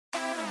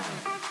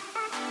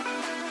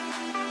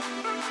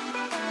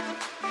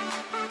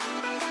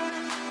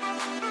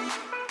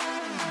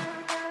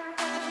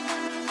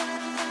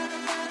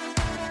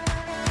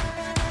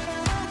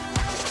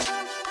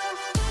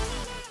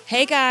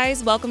Hey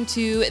guys, welcome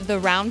to The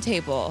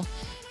Roundtable.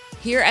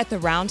 Here at The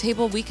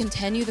Roundtable, we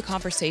continue the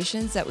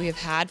conversations that we have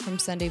had from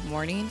Sunday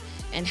morning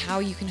and how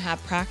you can have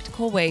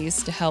practical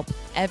ways to help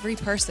every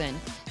person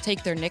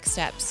take their next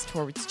steps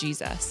towards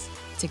Jesus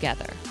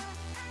together.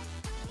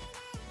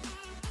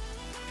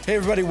 Hey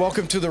everybody,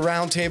 welcome to The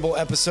Roundtable,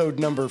 episode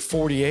number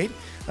 48.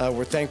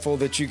 We're thankful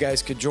that you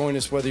guys could join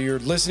us, whether you're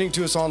listening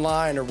to us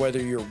online or whether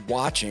you're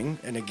watching.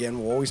 And again,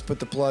 we'll always put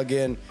the plug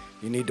in.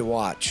 You need to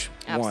watch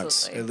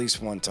once, at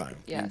least one time.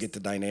 Yes. And get the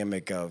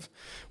dynamic of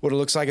what it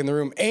looks like in the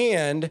room.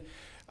 And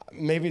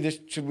maybe this,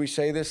 should we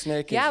say this,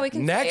 Nick? Yeah, we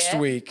can next say it.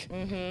 week.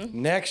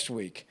 Mm-hmm. Next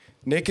week,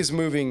 Nick is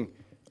moving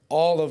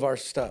all of our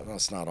stuff. Well,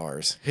 it's not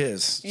ours,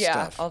 his stuff.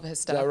 Yeah, all of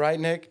his stuff. Is that right,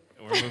 Nick?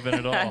 We're moving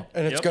it all.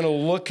 And it's going to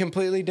look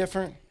completely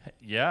different?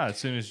 Yeah, as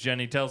soon as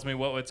Jenny tells me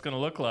what it's going to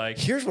look like.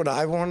 Here's what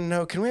I want to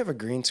know. Can we have a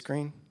green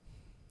screen?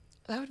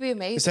 That would be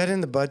amazing. Is that in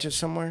the budget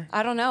somewhere?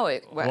 I don't know.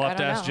 We'll have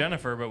to ask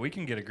Jennifer, but we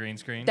can get a green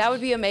screen. That would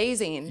be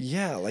amazing.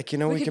 Yeah, like, you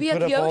know, we could could be put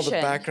at up the all the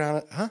ocean.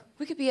 background. Huh?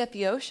 We could be at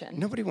the ocean.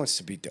 Nobody wants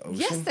to be at the ocean.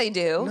 Yes, they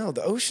do. No,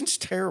 the ocean's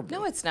terrible.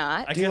 No, it's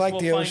not. I Do you guess like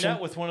we'll the find ocean?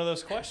 out with one of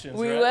those questions.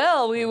 We right?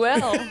 will. We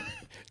will.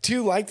 Do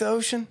you like the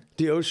ocean?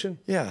 The ocean?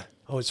 Yeah.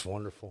 Oh, it's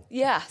wonderful.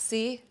 Yeah,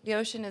 see? The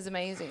ocean is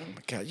amazing.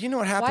 God, you know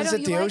what happens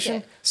don't at the you like ocean?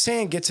 it?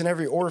 Sand gets in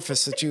every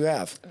orifice that you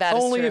have. That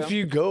is Only true. if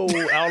you go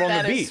out on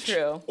That the is beach.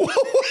 true.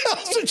 What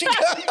else did you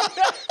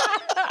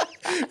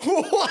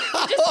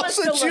wants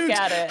to look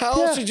at it.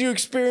 How else did you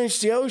experience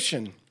the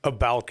ocean? A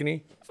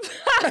balcony.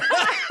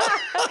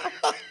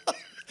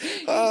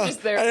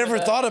 Just there I for never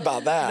the- thought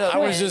about that. the I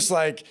was wind. just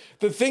like,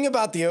 the thing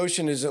about the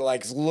ocean is it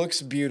like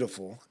looks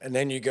beautiful, and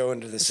then you go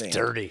into the sand.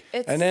 Dirty.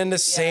 It's- And then the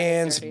it's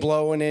sand's dirty.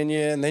 blowing in you,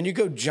 and then you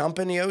go jump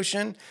in the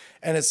ocean,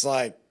 and it's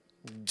like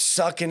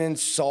sucking in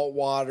salt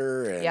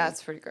water. And Yeah,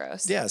 it's pretty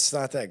gross. yeah, it's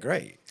not that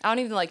great. I don't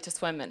even like to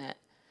swim in it.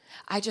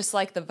 I just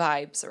like the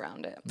vibes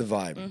around it. The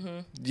vibe. Mm-hmm.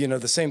 You know,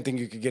 the same thing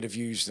you could get if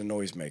you used a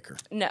noisemaker.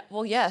 No,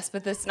 well, yes,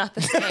 but that's not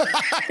the same.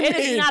 It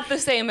is not the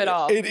same at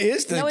all. It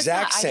is the no,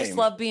 exact it's not. same. I just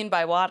love being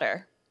by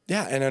water.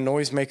 Yeah, and a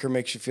noisemaker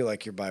makes you feel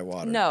like you're by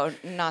water. No,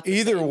 not the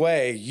Either same.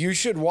 way, you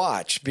should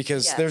watch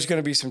because Yes. there's going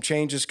to be some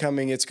changes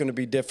coming. It's going to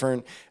be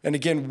different. And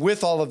again,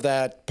 with all of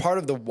that, part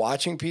of the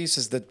watching piece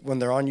is that when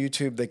they're on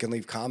YouTube, they can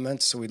leave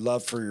comments. So we'd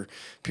love for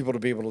people to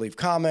be able to leave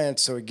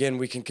comments. So again,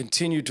 we can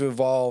continue to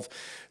evolve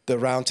the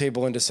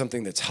roundtable into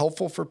something that's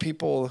helpful for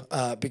people.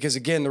 Because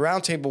again, the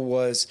roundtable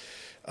was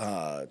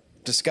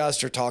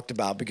discussed or talked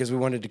about because we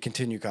wanted to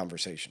continue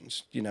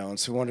conversations, you know, and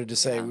so we wanted to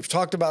say, we've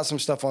talked about some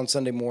stuff on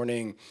Sunday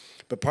morning,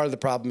 but part of the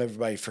problem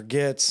everybody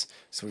forgets,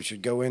 so we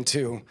should go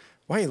into,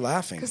 why are you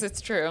laughing? Because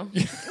it's true.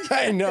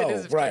 I know,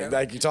 is right? true.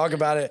 Like you talk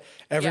about it,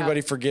 everybody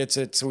Yeah. forgets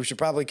it, so we should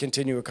probably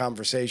continue a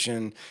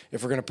conversation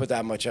if we're going to put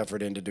that much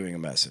effort into doing a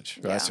message,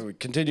 right? Yeah. So we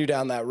continue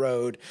down that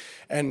road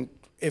and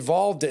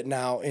evolved it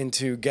now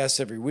into guests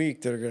every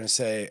week that are going to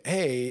say,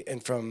 hey,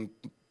 and from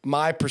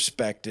my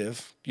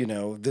perspective, you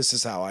know, this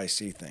is how I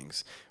see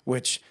things,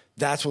 which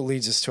that's what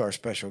leads us to our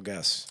special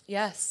guest,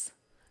 Yes.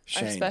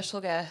 Our Shane. special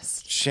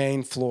guest.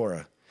 Shane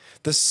Flora.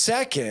 The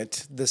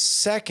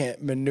second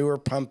manure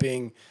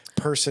pumping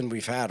person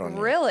we've had on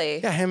here. Really?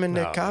 Yeah, him and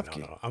Nick No, Kopke.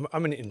 no.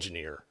 I'm an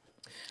engineer.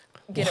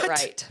 Get What? it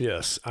right.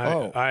 Yes.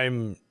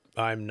 I'm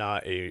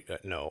not a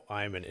no.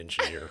 I'm an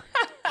engineer.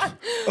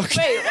 Wait,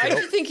 why do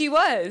you think he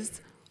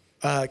was?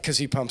 Because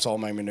he pumps all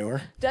my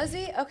manure. Does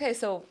he? Okay,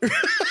 so you're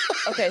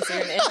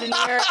an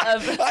engineer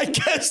of. I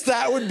guess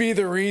that would be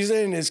the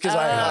reason is because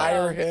I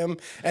hire him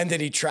and that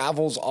he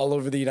travels all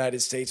over the United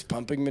States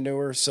pumping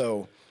manure.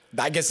 So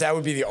I guess that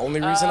would be the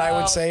only reason I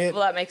would say it.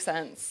 Well, that makes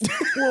sense.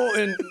 Well,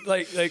 and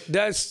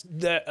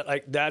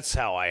that's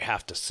how I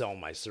have to sell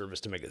my service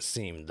to make it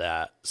seem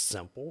that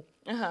simple.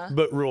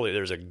 But really,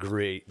 there's a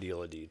great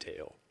deal of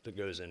detail that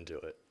goes into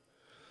it.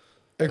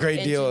 A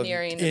great deal of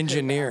Engineering to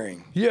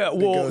engineering. Yeah,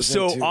 well, goes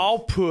so into- I'll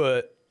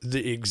put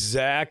the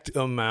exact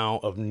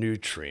amount of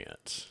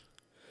nutrients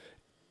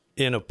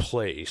in a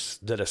place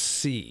that a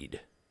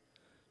seed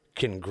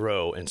can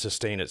grow and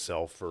sustain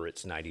itself for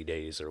its 90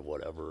 days or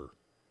whatever.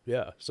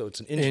 Yeah, so it's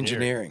an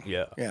engineering.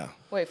 Yeah. Yeah.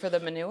 Wait, for the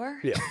manure?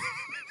 Yeah.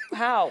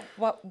 How?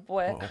 What?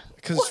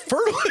 Because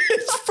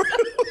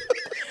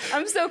it's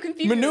I'm so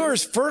confused. manure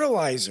is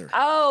fertilizer.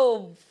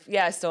 Oh,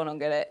 yeah, I still don't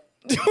get it.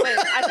 Wait,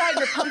 I thought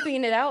you're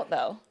pumping it out,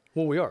 though.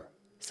 Well, we are.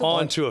 So-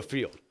 Onto a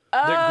field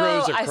that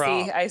grows a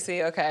crop. I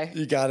see, okay.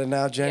 You got it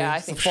now, Jenny? Yeah, I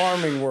It's the think-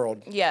 farming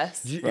world.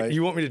 Yes. Right.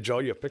 You want me to draw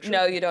you a picture?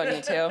 No, you don't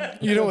need to.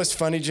 You know what's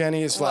funny,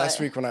 Jenny, is last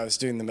What? week when I was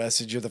doing the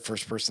message, you're the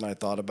first person I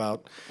thought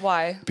about.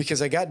 Why?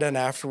 Because I got done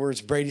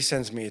afterwards, Brady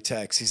sends me a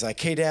text. He's like,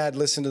 hey, Dad,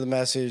 listen to the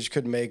message.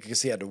 Couldn't make it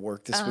because he had to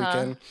work this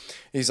weekend.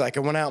 He's like,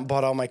 I went out and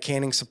bought all my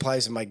canning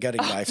supplies and my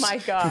gutting knives. My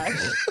gosh.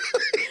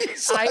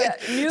 I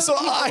knew So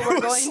people I were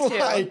was going to.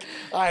 like,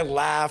 I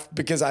laughed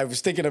because I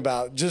was thinking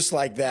about just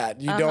like that.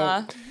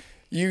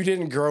 You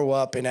didn't grow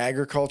up in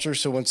agriculture,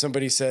 so when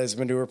somebody says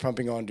manure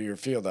pumping onto your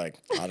field, like,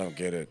 I don't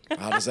get it.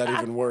 How does that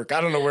even work?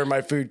 I don't know where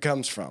my food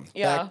comes from.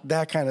 Yeah.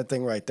 That kind of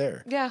thing right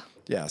there. Yeah,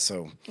 Yeah,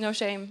 so no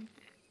shame.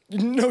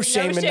 No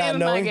shame in not in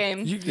knowing. my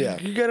game. You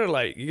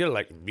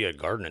gotta be a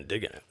gardener and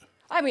dig in it.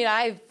 I mean,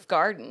 I've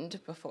gardened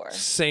before.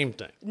 Same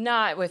thing.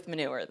 Not with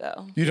manure,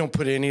 though. You don't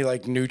put any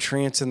like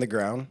nutrients in the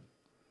ground?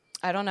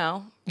 I don't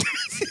know.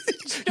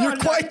 You're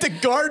quite the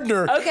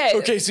gardener. Okay.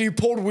 Okay, so you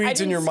pulled weeds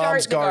in your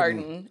mom's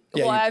garden.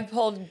 Yeah, well, you- I've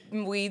pulled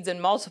weeds in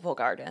multiple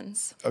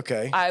gardens.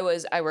 Okay. I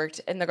worked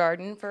in the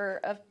garden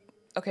for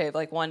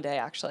like one day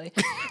actually,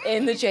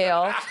 in the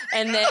jail,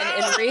 and then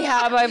in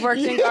rehab I've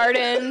worked in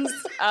gardens.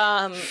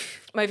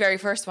 My very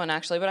first one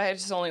actually, but I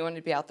just only wanted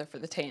to be out there for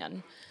the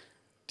tan.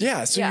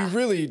 Yeah, so Yeah. you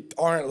really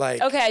aren't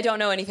like. Okay, I don't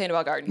know anything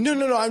about gardening.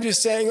 No. I'm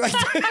just saying like.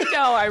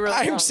 No, I really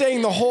I'm don't.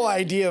 saying the whole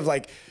idea of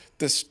like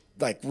this,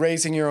 like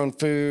raising your own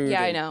food.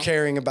 Yeah, I and know.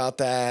 caring about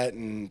that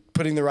and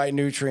putting the right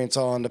nutrients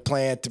on the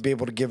plant to be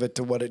able to give it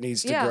to what it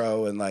needs to Yeah.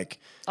 grow and like.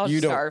 I'll you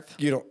just don't.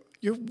 starve.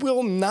 You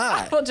will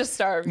not. We'll just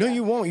starve. No, yeah.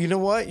 you won't. You know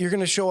what? You're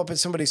going to show up at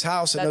somebody's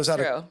house that That's knows how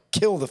to true.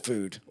 kill the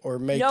food or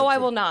make. No, the I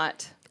food. will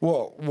not.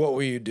 Well, what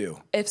will you do?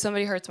 If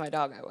somebody hurts my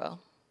dog, I will.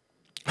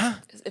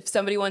 If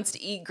somebody wants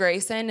to eat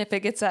Grayson, if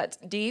it gets that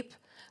deep.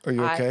 Are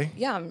you okay?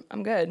 Yeah,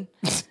 I'm good.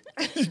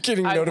 You're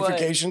getting I would.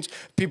 notifications.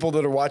 People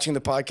that are watching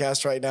the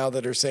podcast right now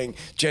that are saying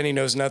Jenny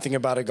knows nothing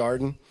about a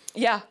garden.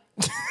 Yeah.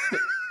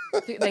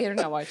 They are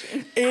not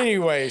watching.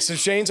 Anyway, so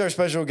Shane's our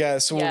special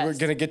guest, so we're Yes.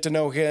 going to get to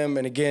know him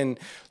and again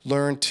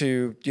learn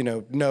to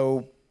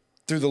know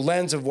through the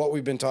lens of what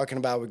we've been talking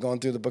about. We've gone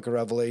through the Book of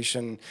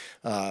Revelation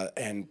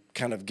and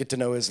kind of get to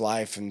know his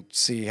life and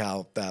see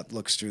how that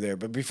looks through there.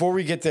 But before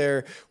we get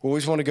there, we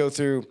always want to go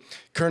through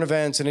current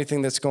events,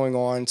 anything that's going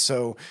on.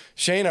 So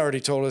Shane already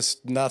told us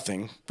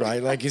nothing,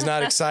 right? Like he's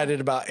not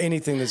excited about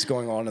anything that's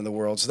going on in the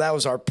world. So that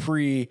was our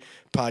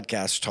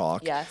pre-podcast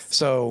talk. Yes.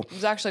 So It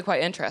was actually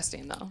quite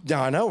interesting, though.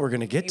 now I know we're going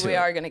to get to We it.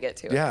 are going to get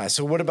to it. Yeah.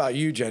 So what about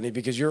you, Jenny?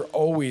 Because you're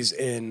always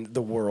in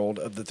the world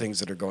of the things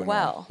that are going on.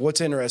 Well. What's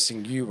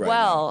interesting you right now?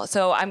 Well,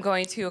 so I'm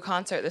going to a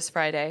concert this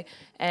Friday,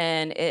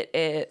 and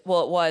it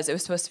was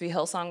supposed to be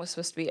Hillsong was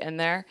supposed to be in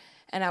there,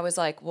 and I was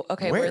like, well,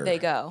 okay, Where? where'd they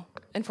go?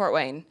 In Fort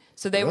Wayne.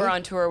 So they were Really?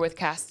 on tour with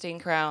Casting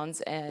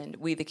Crowns and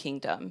We the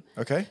Kingdom.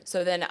 Okay.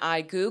 So then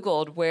I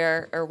Googled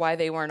why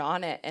they weren't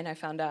on it, and I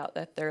found out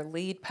that their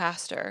lead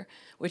pastor,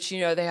 which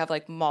they have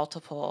like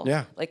multiple,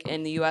 Yeah. like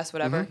in the U.S.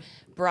 whatever,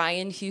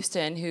 Brian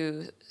Houston,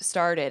 who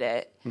started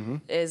it,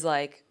 is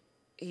like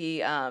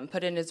he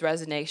put in his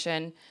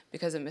resignation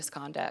because of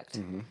misconduct.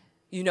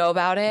 You know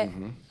about it?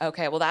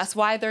 Okay, well that's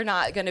why they're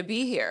not going to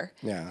be here.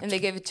 Yeah. And they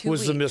gave it 2 weeks.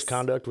 Was the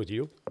misconduct with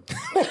you?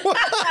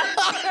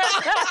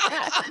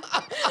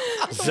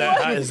 Is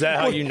that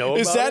how you know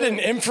Is about that it? an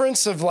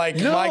inference of like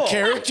No. my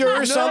character or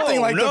No,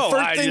 something? Like no, the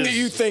first I thing that just-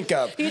 you think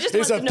of He just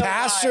is wants a to know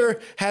pastor why.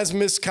 has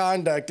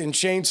misconduct, and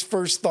Shane's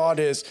first thought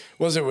is,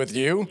 was it with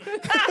you?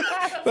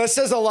 That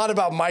says a lot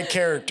about my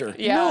character.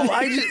 Yeah. No,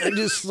 I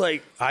just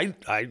like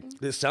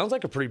this sounds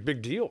like a pretty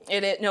big deal.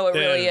 It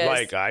really is.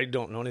 Like I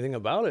don't know anything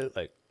about it.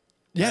 Like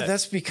Yeah,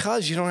 that's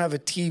because you don't have a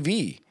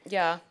TV.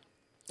 yeah.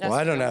 Well,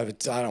 I don't have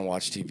it. I don't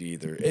watch TV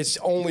either. It's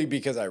only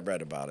because I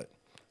read about it,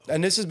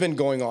 and this has been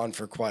going on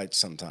for quite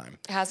some time.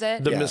 Has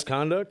it? the Yeah.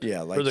 misconduct,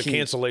 Yeah, like or the he-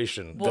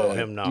 cancellation Well, of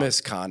him not.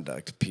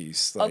 Misconduct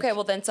piece. Like, Okay,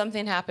 well then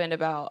something happened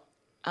about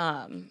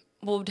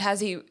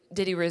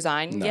did he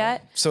resign no.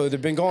 yet So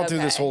they've been going through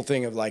this Okay. whole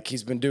thing of like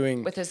he's been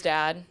doing. with his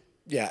dad?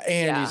 And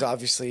Yeah. he's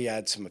obviously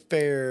had some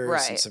affairs and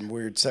Right. some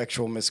weird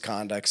sexual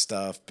misconduct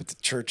stuff, but the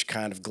church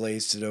kind of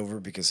glazed it over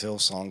because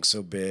Hillsong's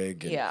so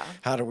big. And Yeah.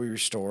 how do we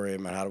restore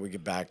him and how do we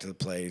get back to the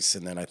place?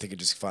 And then I think it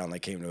just finally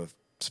came to a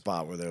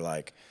spot where they're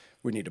like,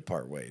 we need to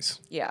part ways.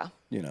 Yeah.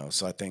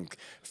 So I think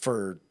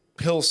for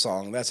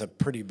Hillsong, that's a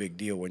pretty big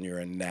deal when you're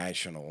a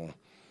national,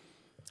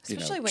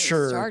 Especially when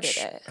church. he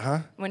started it. Huh?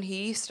 When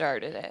he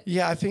started it.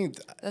 Yeah, I think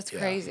That's yeah,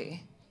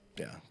 crazy.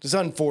 Yeah, it's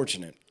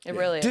unfortunate. It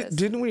really is.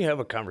 Didn't we have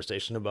a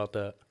conversation about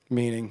that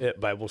Meaning, at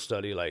Bible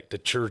study? Like the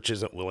church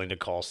isn't willing to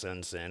call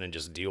sin and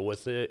just deal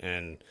with it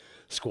and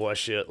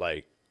squash it.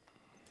 Like,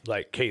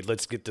 hey,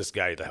 let's get this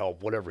guy the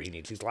help, whatever he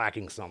needs. He's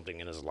lacking something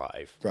in his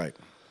life. right.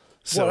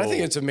 So Well, I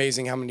think it's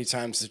amazing how many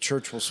times the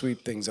church will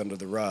sweep things under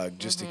the rug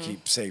just Mm-hmm. to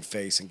keep save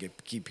face and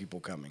keep people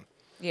coming,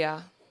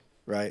 Yeah.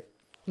 right?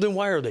 then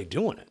why are they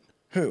doing it?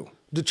 Who?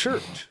 The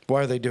church.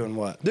 Why are they doing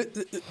what?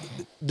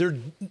 They're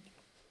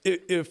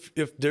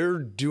if they're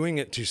doing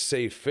it to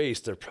save face,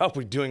 they're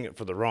probably doing it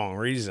for the wrong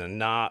reason,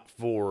 not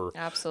for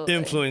Absolutely.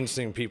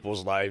 influencing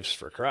people's lives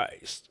for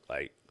Christ.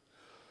 Like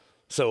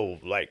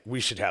we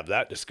should have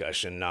that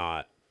discussion,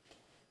 not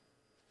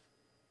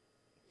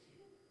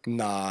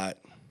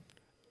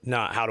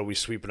Not. how do we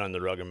sweep it under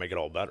the rug and make it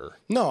all better.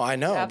 No, I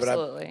know,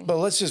 Absolutely. but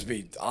let's just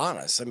be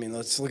honest. I mean,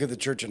 let's look at the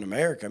Church in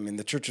America. I mean,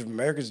 the Church of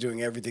America is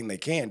doing everything they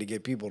can to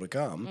get people to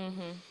come,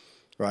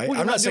 right? Well,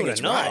 you're I'm not saying doing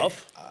it's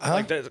enough. right.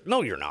 Like that.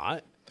 No, you're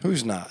not.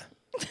 Who's not?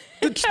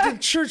 The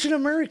church in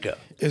America.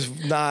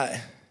 Is not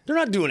They're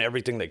not doing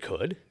everything they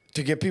could.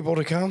 to get people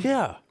to come?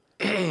 Yeah.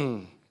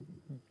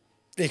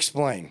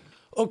 Explain.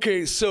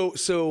 Okay, so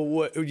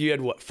what you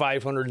had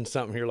 500 and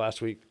something here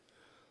last week?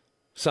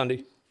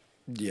 Sunday?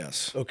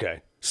 Yes.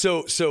 Okay.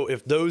 So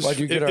if those, Why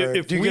do you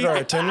get our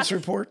attendance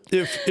report?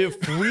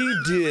 If we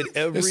did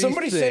everything, Is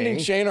somebody sending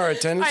Shane our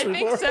attendance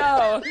report?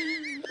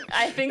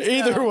 I think so.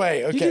 Either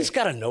way, okay. You just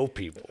got to know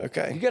people.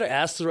 Okay. You got to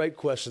ask the right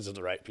questions of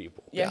the right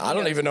people. Yeah, I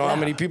don't even know how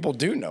many people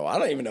do know. I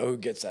don't even know who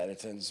gets that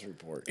attendance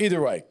report.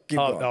 Either way, keep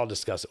going. I'll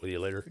discuss it with you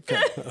later.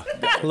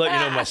 I'll let you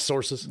know my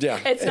sources. Yeah.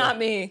 It's not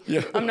me.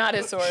 Yeah. I'm not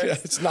his source. Yeah,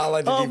 it's not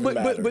like it even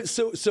matter. But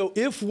so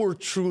if we're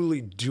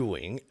truly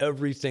doing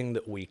everything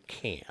that we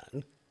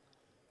can,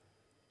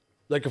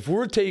 like if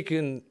we're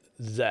taking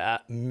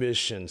that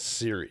mission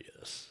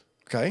serious,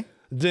 Okay.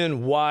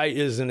 then why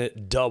isn't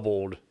it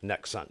doubled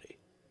next Sunday?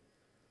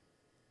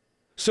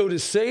 So to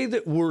say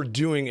that we're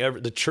doing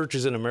the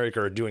churches in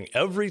America are doing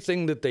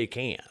everything that they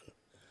can,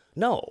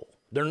 no,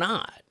 they're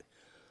not.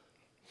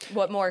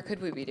 What more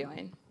could we be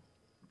doing?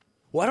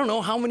 Well, I don't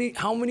know how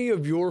many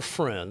of your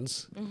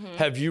friends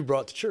have you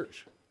brought to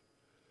church?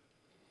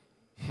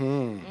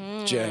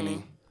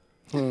 Jenny.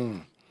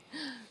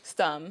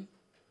 Some.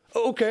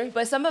 Okay.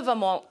 But some of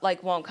them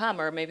won't come,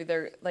 or maybe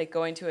they're like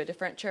going to a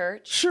different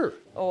church. Sure.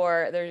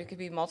 Or there could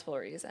be multiple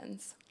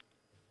reasons.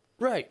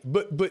 Right.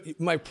 But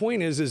my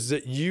point is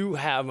that you've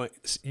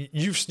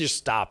just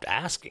stopped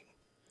asking.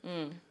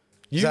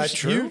 Is that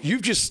true?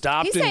 You've just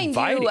stopped He's saying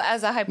inviting. you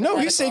as a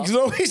hypothetical.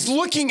 No, he's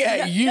looking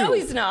at you. No,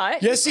 he's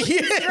not. Yes, he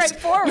is.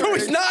 Straightforward. No,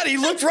 he's not. He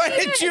looked right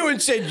at you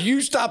and said,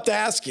 "You stopped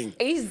asking."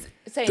 He's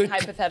saying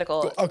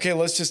hypothetical. Okay,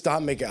 let's just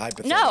not make it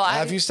hypothetical. No,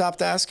 have you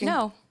stopped asking?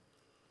 No.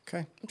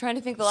 Okay. I'm trying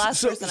to think the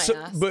last person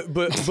I asked.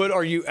 But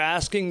are you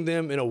asking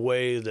them in a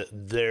way that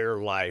their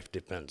life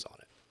depends on it?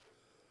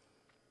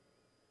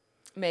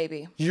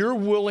 Maybe. You're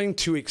willing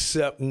to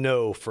accept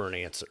no for an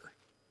answer.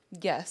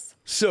 Yes.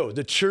 So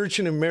the church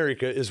in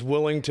America is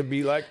willing to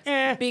be like,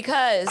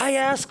 Because I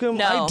asked them,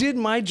 No. I did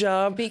my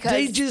job. Because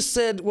they just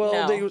said,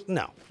 well,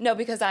 No. No,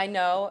 because I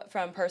know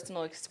from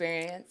personal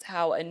experience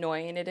how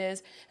annoying it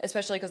is,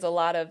 especially because a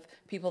lot of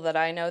people that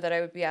I know that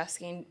I would be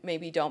asking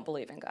maybe don't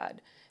believe in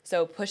God.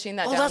 So pushing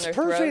that down that's their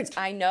perfect. throats,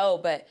 I know,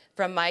 but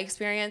from my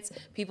experience,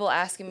 people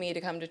asking me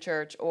to come to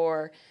church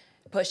or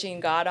pushing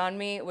God on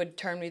me would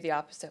turn me the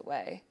opposite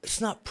way. It's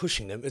not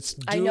pushing them. It's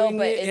I doing know,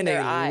 but it in in their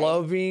a eye.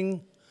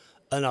 loving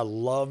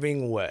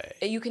way.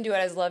 You can do it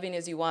as loving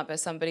as you want, but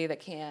somebody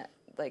that can't,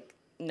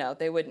 no,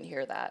 they wouldn't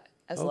hear that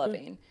as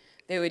loving.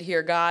 They would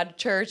hear God,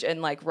 church,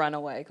 and run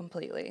away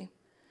completely.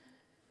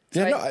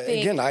 So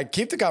again, I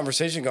keep the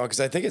conversation going because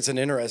I think it's an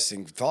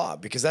interesting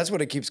thought because that's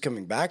what it keeps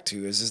coming back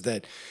to is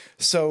that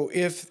so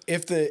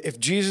if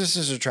Jesus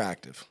is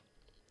attractive,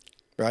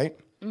 right?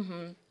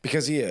 Mm-hmm.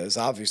 Because he is,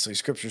 obviously,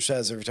 Scripture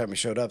says every time he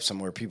showed up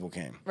somewhere, people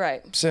came.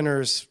 Right.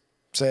 Sinners,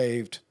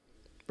 saved,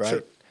 right?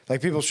 Sure.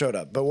 Like people showed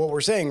up. But what we're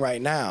saying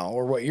right now,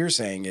 or what you're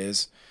saying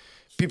is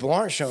people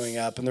aren't showing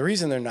up, and the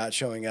reason they're not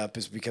showing up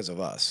is because of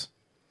us.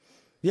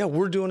 Yeah,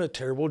 we're doing a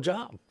terrible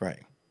job.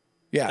 Right.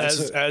 Yeah.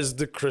 As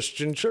the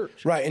Christian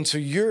church. Right. And so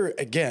you're,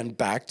 again,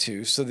 back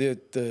to, so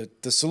the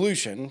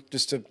solution,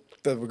 just to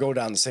we go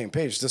down the same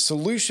page, the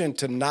solution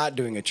to not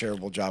doing a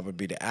charitable job would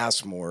be to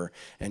ask more.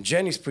 And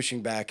Jenny's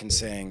pushing back and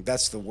saying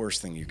that's the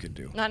worst thing you could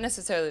do. Not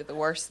necessarily the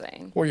worst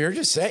thing. Well, you're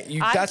just saying,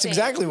 that's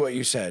exactly what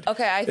you said.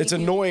 Okay, I think it's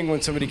annoying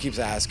when somebody keeps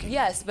asking.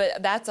 Yes,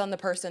 but that's on the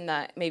person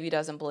that maybe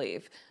doesn't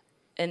believe.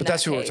 But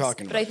that's who we're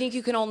talking about. But I think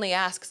you can only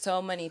ask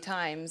so many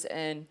times,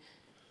 and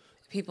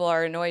people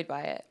are annoyed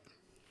by it.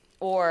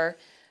 Or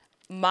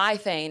my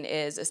thing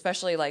is,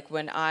 especially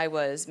when I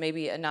was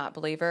maybe a not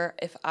believer,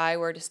 if I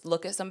were to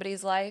look at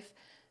somebody's life,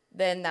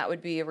 then that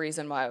would be a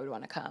reason why I would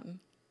want to come.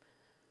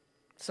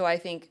 So I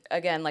think,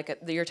 again,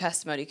 your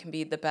testimony can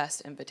be the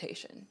best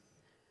invitation.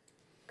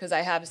 Because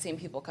I have seen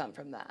people come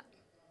from that.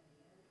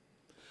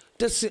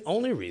 That's the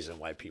only reason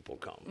why people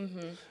come.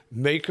 Mm-hmm.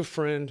 Make a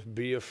friend,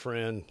 be a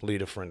friend,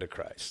 lead a friend to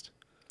Christ.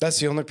 That's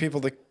the only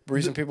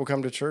reason people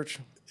come to church?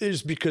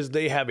 Is because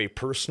they have a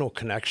personal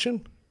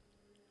connection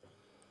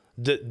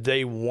that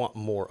they want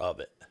more of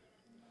it.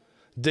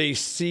 They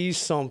see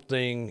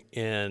something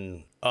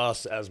in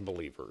us as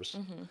believers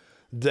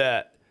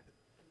that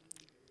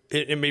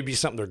it may be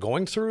something they're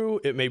going through.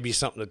 It may be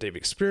something that they've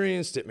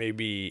experienced. It may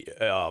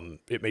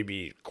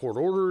be court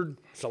ordered,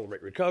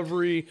 Celebrate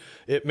Recovery.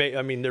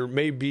 There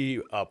may be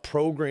a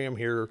program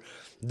here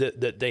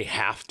that they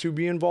have to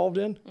be involved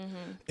in,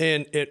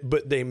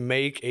 but they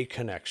make a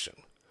connection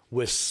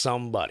with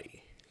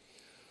somebody.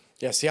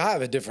 Yeah, see, I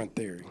have a different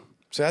theory.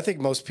 So I think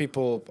most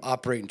people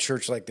operate in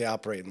church like they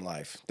operate in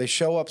life. They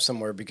show up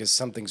somewhere because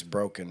something's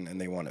broken and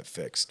they want it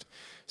fixed.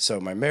 So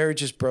my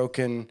marriage is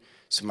broken.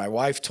 So my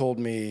wife told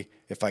me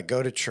if I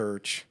go to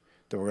church,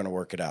 that we're going to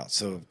work it out.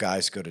 So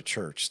guys go to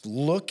church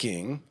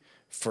looking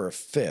for a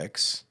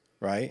fix,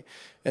 right?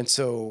 And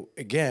so,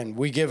 again,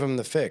 we give them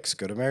the fix.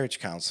 Go to marriage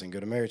counseling,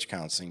 get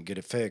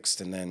it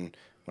fixed. And then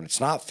when it's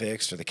not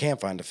fixed or they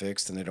can't find a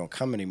fix, then they don't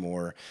come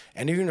anymore.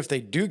 And even if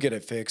they do get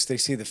it fixed, they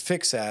see the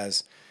fix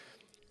as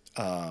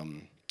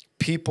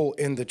people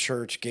in the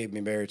church gave me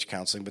marriage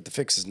counseling, but the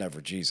fix is never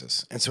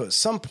Jesus. And so at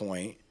some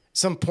point,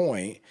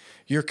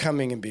 you're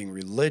coming and being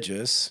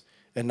religious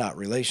and not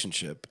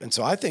relationship. And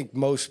so I think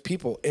most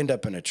people end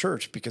up in a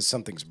church because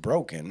something's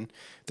broken.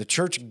 The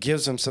church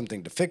gives them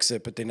something to fix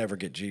it, but they never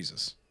get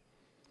Jesus.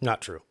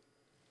 Not true.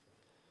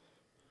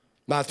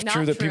 Not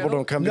true that people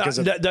don't come because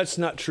of... That's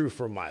not true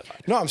for my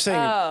life. No, I'm saying,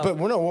 but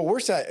no, what we're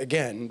saying,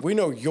 again, we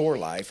know your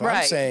life. I'm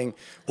Right. saying,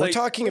 we're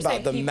talking about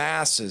saying the people.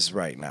 masses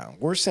right now.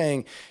 We're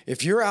saying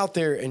if you're out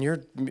there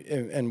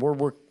and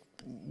we're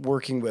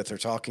working with or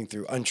talking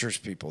through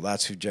unchurched people,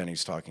 that's who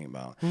Jenny's talking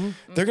about.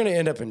 They're going to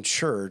end up in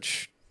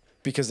church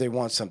because they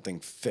want something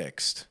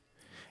fixed.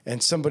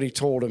 And somebody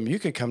told them, you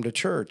could come to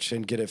church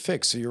and get it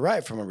fixed. So you're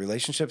right. From a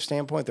relationship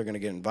standpoint, they're going to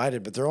get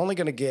invited, but they're only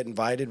going to get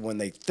invited when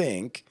they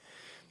think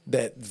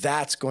that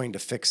that's going to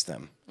fix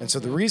them. And so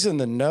the reason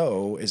the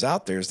no is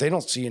out there is they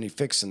don't see any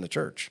fix in the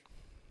church.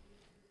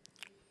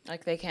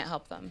 Like they can't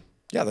help them.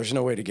 Yeah, there's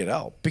no way to get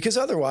help. Because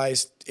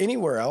otherwise,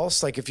 anywhere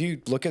else, like if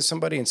you look at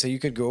somebody and say you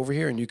could go over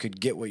here and you could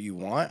get what you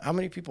want, how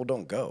many people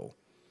don't go?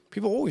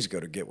 People always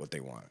go to get what they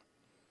want.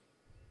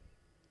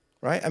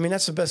 Right? I mean,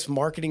 that's the best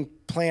marketing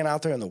plan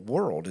out there in the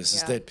world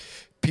is that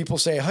people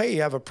say, hey,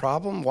 you have a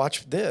problem?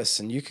 Watch this.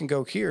 And you can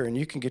go here and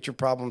you can get your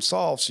problem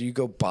solved. So you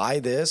go buy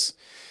this,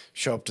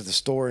 show up to the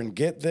store and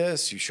get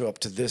this. You show up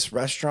to this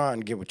restaurant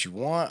and get what you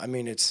want. I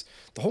mean, it's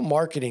the whole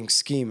marketing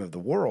scheme of the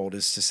world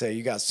is to say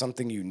you got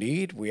something you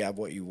need. We have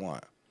what you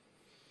want.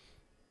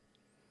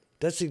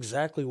 That's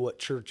exactly what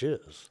church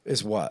is.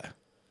 Is what?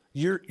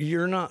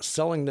 You're not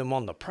selling them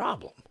on the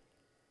problem.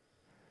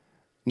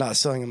 Not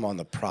selling them on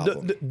the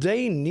problem.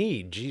 They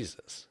need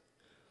Jesus.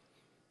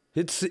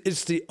 It's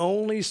the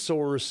only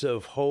source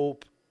of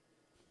hope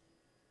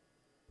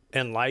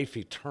and life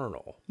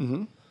eternal.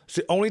 Mm-hmm. It's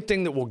the only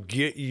thing that will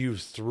get you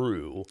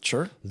through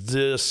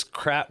this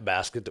crap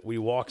basket that we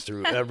walk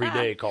through every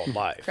day called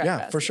life.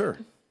 For sure.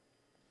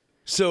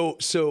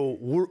 So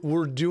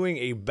we're doing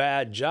a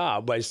bad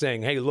job by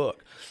saying, hey,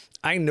 look,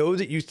 I know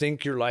that you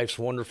think your life's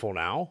wonderful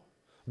now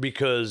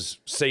because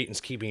Satan's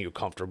keeping you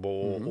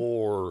comfortable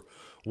or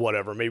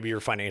whatever. Maybe you're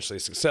financially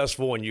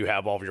successful and you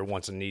have all of your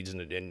wants and needs and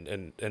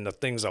the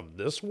things of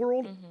this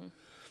world. Mm-hmm.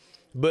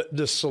 But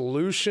the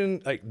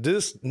solution, like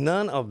this,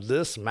 none of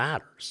this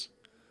matters.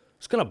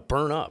 It's going to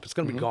burn up. It's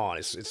going to be gone.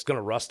 It's going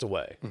to rust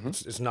away.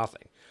 It's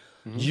nothing.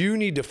 You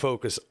need to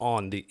focus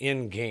on the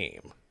end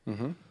game,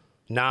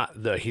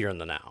 not the here and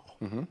the now.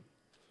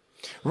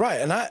 Right.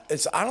 And I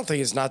don't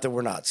think it's not that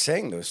we're not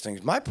saying those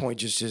things. My point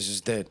just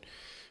is that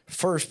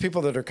first,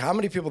 how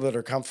many people that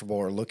are comfortable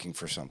are looking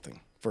for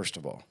something, first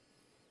of all?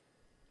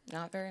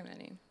 Not very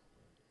many.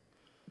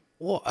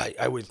 Well,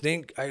 I would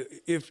think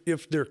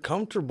if they're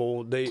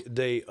comfortable,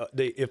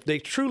 if they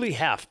truly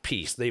have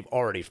peace, they've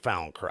already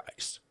found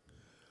Christ.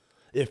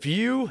 If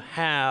you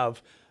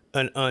have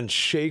an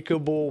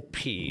unshakable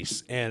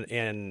peace and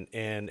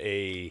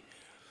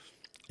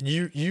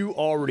you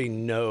already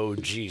know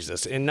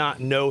Jesus and not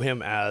know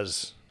him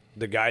as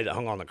the guy that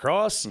hung on the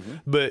cross,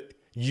 but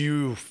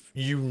you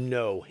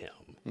know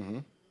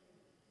him.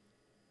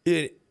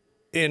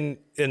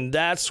 And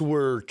that's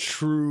where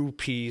true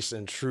peace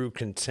and true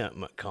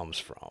contentment comes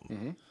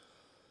from.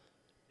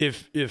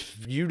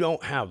 If you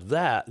don't have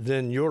that,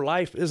 then your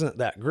life isn't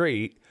that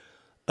great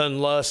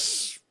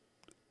unless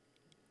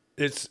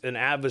it's an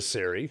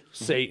adversary,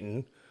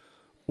 Satan,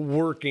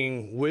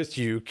 working with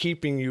you,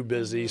 keeping you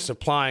busy,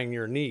 supplying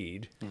your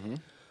need.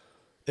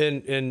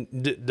 And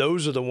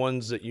those are the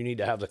ones that you need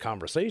to have the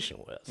conversation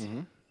with.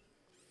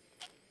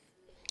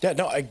 Yeah,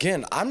 no,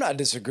 again, I'm not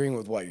disagreeing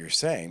with what you're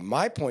saying.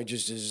 My point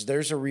just is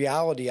there's a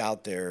reality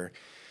out there.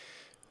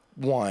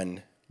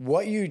 One,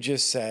 what you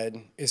just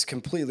said is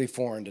completely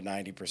foreign to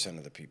 90%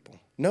 of the people.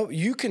 No,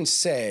 you can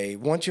say,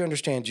 once you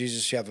understand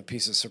Jesus, you have a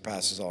peace that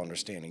surpasses all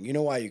understanding. You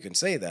know why you can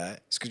say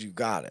that? It's because you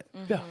got it.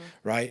 Yeah.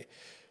 Right?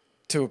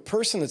 To a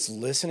person that's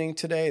listening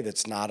today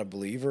that's not a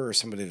believer or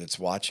somebody that's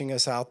watching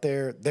us out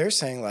there, they're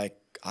saying like,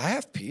 I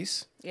have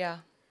peace. Yeah.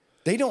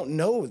 They don't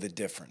know the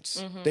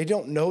difference. They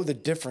don't know the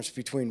difference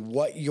between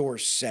what you're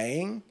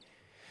saying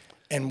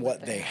and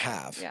what they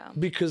have. Yeah.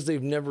 Because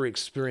they've never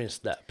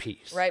experienced that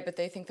peace. Right, but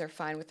they think they're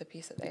fine with the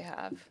peace that they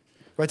have.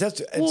 Right.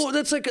 That's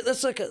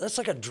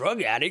like a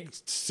drug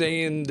addict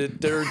saying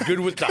that they're good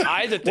with the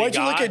high that they Why'd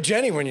got. you look at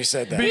Jenny when you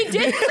said that? He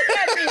did look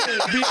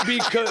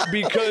at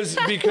me.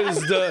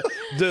 because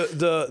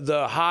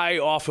the high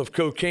off of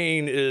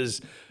cocaine is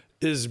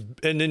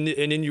and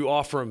then you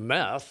offer them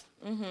meth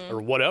or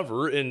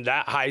whatever, and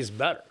that high's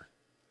better.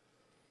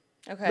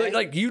 Okay.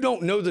 Like you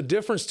don't know the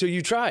difference till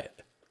you try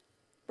it.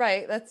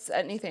 Right. That's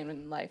anything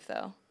in life,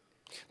 though.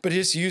 But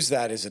just use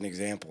that as an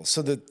example.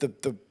 So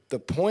the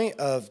point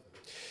of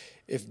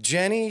if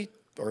Jenny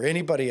or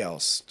anybody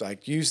else,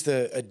 like use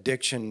the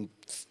addiction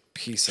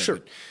piece of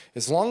it.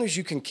 As long as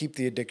you can keep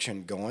the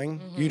addiction going,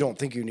 you don't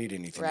think you need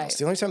anything else.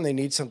 The only time they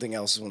need something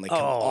else is when they come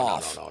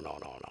off.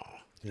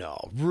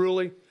 No,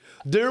 really?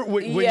 There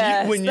when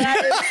Yes, you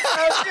that is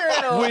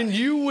so true. when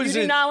you was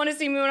You in do not want to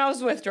see me when I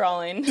was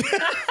withdrawing.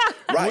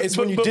 Right, it's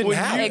when you didn't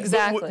have it.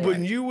 Exactly.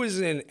 When you was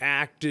in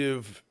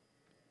active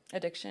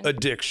Addiction.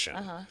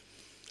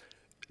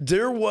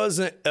 there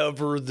wasn't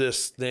ever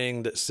this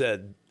thing that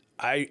said,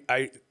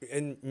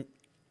 and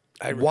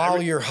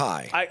while you're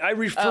high. I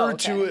refer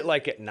to okay. it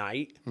like at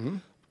night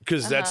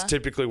because that's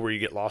typically where you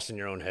get lost in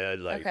your own head.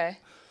 Like, Okay.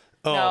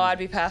 No, I'd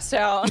be passed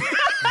out.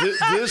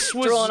 this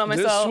Drooling on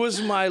myself.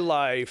 was my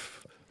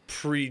life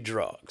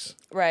pre-drugs.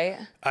 Right.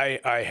 I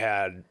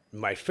had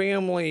my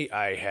family.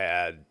 I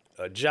had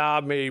a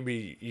job.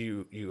 Maybe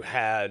you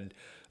had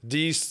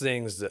these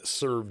things that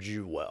served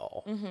you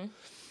well,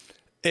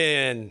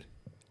 and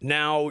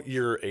now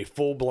you're a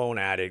full-blown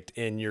addict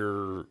and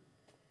you're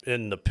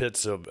in the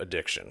pits of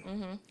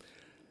addiction.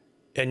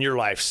 And your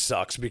life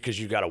sucks because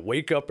you got to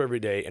wake up every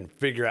day and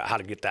figure out how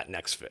to get that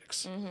next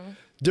fix.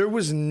 There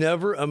was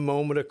never a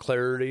moment of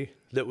clarity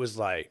that was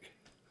like,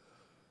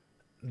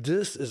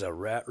 this is a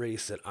rat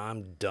race that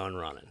I'm done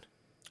running.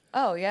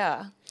 Oh,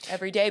 yeah.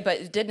 Every day, but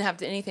it didn't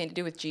have anything to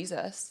do with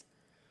Jesus.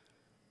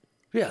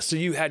 Yeah, so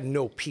you had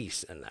no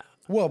peace in that.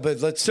 Well, but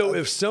let's. So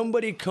if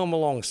somebody come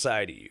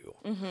alongside of you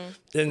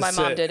and My mom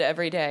said, did it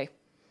every day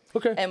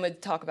okay, and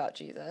would talk about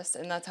Jesus.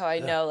 And that's how I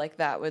know, like,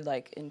 that would,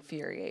 like,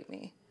 infuriate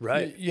me.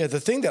 right. Yeah, the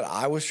thing that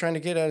I was trying to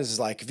get at is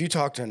like if you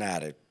talk to an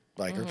addict,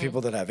 like or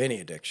people that have any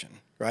addiction,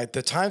 right?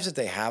 The times that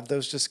they have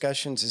those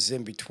discussions is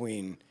in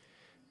between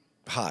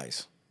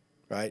highs,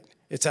 right?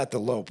 It's at the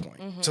low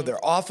point. So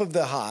they're off of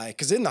the high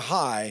because in the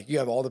high you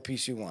have all the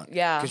peace you want.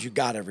 Yeah. Because you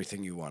got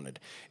everything you wanted.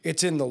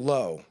 It's in the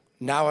low.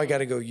 Now I got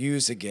to go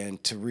use again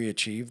to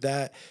re-achieve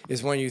that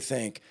is when you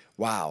think,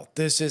 wow,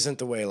 this isn't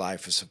the way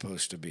life is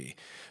supposed to be.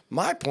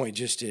 My point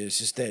just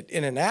is that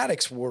in an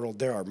addict's world,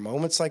 there are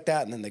moments like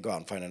that, and then they go out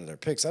and find another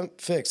fix.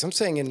 I'm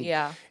saying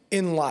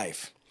in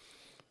life,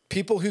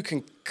 people who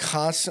can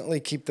constantly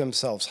keep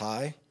themselves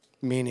high,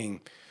 meaning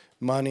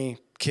money,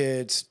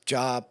 kids,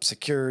 job,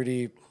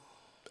 security,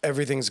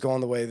 everything's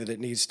going the way that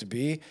it needs to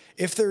be,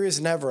 if there is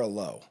never a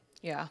low,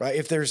 Yeah. right?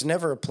 If there's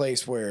never a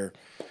place where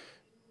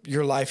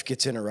your life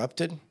gets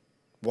interrupted,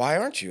 why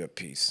aren't you at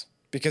peace?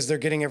 Because they're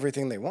getting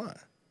everything they want.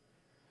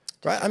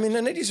 Right? I mean,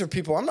 and these are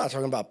people, I'm not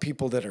talking about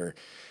people that are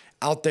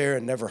out there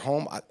and never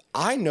home.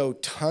 I know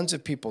tons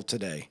of people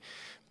today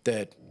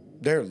that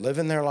they're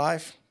living their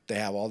life. They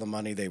have all the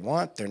money they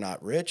want. They're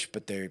not rich,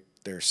 but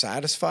they're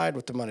satisfied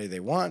with the money they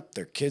want.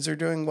 Their kids are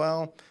doing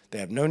well. They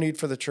have no need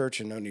for the church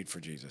and no need for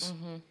Jesus.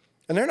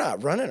 And they're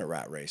not running a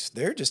rat race.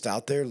 They're just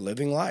out there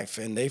living life,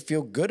 and they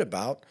feel good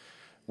about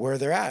where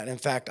they're at. In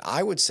fact,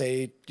 I would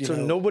say, So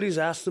nobody's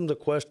asked them the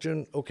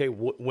question, okay,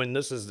 when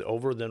this is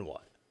over, then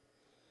what?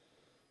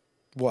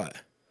 What?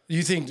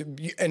 You think,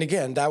 and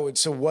again,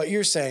 so what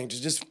you're saying,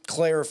 to just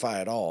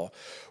clarify it all,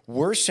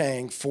 we're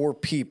saying for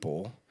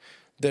people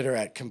that are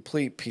at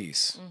complete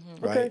peace,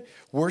 right? Okay.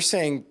 We're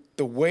saying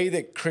the way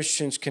that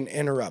Christians can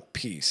interrupt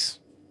peace,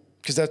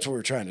 because that's what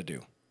we're trying to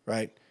do,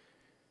 right?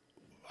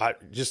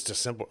 Just a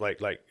simple,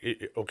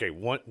 okay,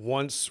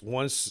 once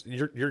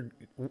you're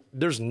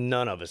there's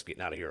none of us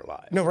getting out of here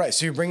alive. No, right.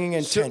 So you're bringing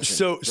in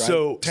tension,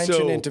 right?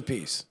 Tension into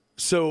peace.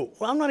 So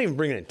I'm not even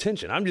bringing in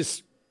tension.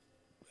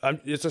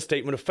 It's a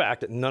statement of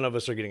fact that none of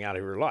us are getting out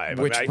of here alive.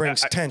 Which brings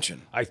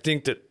tension. I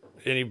think that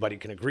anybody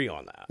can agree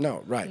on that.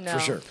 No, right, No. for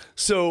sure.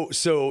 So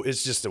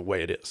it's just the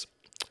way it is.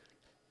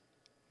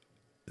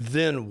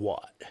 Then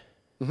what?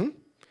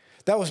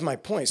 That was my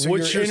point. So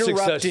What's you're your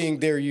interrupting success?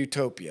 their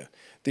utopia.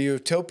 The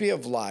utopia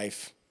of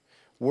life,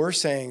 we're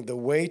saying the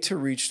way to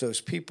reach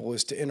those people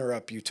is to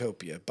interrupt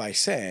utopia by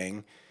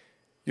saying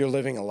you're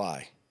living a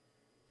lie.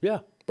 Yeah.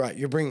 Right,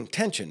 you're bringing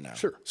tension now.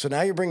 Sure. So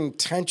now you're bringing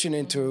tension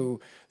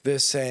into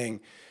this saying,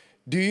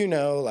 do you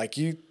know, like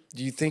you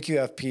think you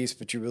have peace,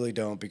 but you really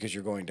don't because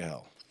you're going to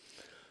hell.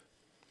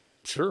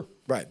 Sure.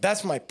 Right,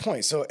 that's my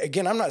point. So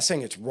again, I'm not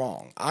saying it's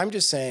wrong. I'm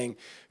just saying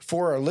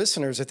for our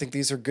listeners, I think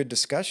these are good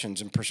discussions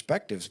and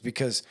perspectives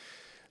because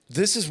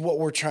this is what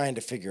we're trying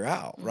to figure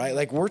out, right?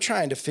 Like we're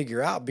trying to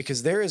figure out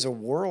because there is a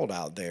world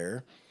out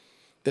there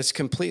that's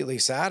completely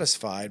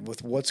satisfied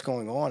with what's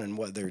going on and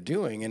what they're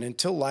doing. And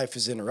until life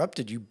is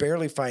interrupted, you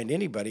barely find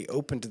anybody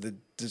open to the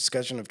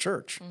discussion of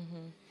church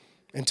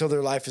until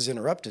their life is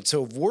interrupted.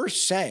 So if we're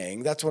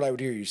saying, that's what I would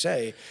hear you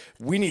say,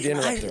 we need to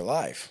interrupt their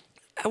life.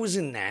 I was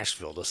in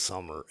Nashville this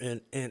summer,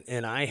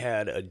 and I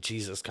had a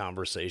Jesus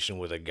conversation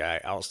with a guy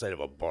outside of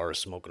a bar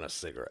smoking a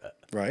cigarette.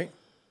 Right.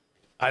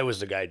 I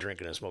was the guy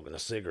drinking and smoking a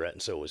cigarette,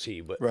 and so was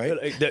he. But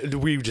Right.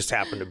 We just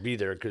happened to be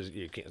there because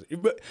you can't.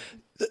 But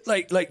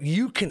like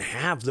you can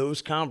have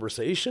those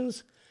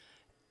conversations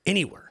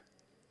anywhere.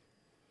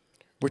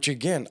 Which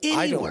again,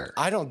 Anywhere.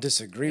 I don't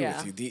disagree Yeah.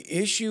 with you. The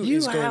issue You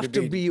is going have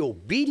to be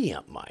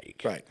obedient,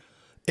 Mike. right.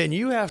 And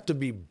you have to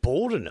be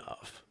bold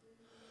enough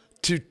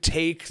to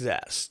take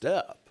that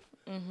step.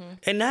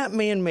 And that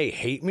man may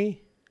hate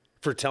me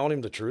for telling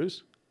him the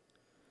truth,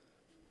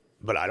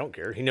 but I don't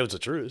care. He knows the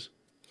truth.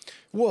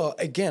 Well,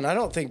 again, I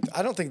don't think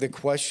the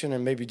question,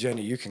 and maybe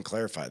Jenny, you can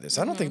clarify this.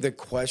 I don't think the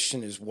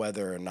question is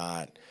whether or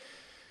not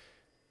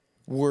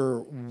we're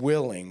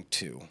willing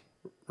to,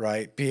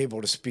 right, be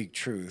able to speak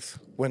truth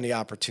when the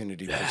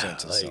opportunity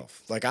presents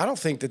itself. Like, I don't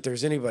think that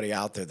there's anybody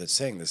out there that's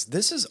saying this.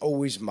 This is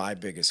always my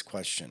biggest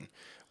question.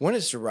 When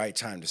is the right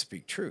time to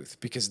speak truth?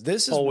 Because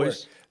this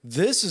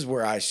is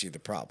where I see the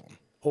problem.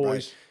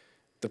 Always. Right?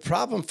 The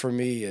problem for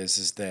me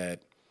is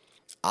that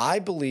I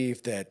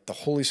believe that the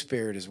Holy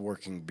Spirit is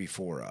working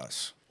before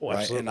us. Oh, right?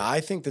 absolutely. And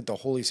I think that the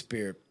Holy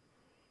Spirit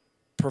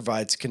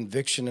provides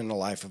conviction in the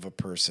life of a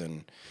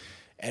person.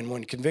 And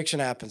when conviction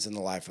happens in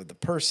the life of the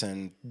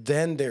person,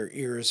 then their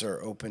ears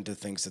are open to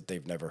things that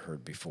they've never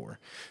heard before.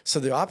 So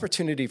the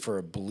opportunity for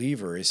a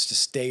believer is to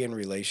stay in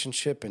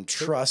relationship and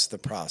trust the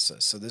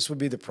process. So this would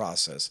be the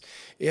process.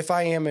 If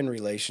I am in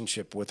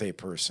relationship with a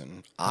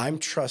person, I'm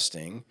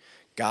trusting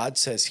God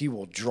says he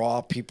will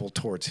draw people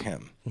towards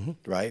him,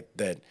 right?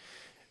 That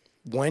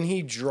when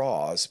he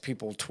draws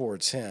people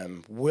towards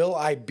him, will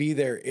I be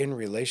there in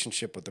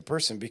relationship with the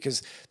person?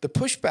 Because the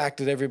pushback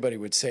that everybody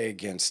would say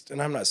against,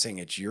 and I'm not saying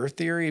it's your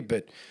theory,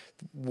 but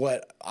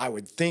what I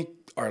would think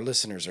our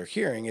listeners are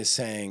hearing is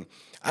saying,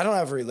 I don't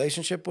have a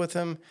relationship with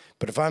him,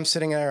 but if I'm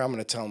sitting there, I'm going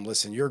to tell him,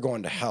 listen, you're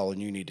going to hell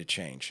and you need to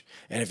change.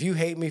 And if you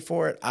hate me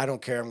for it, I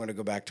don't care. I'm going to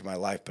go back to my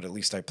life, but at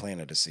least I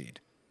planted a seed.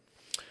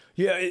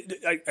 Yeah,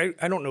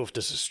 I don't know if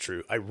this is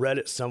true. I read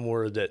it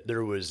somewhere that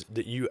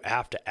that you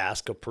have to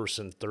ask a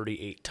person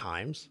 38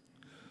 times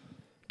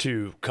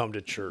to come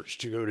to church,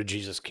 to go to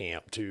Jesus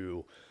camp,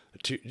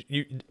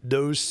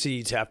 those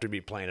seeds have to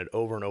be planted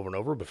over and over and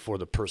over before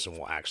the person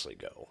will actually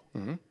go.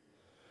 Mm-hmm.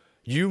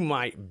 You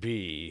might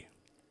be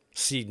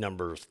seed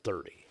number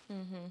 30.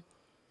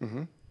 Mm-hmm.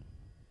 Mm-hmm.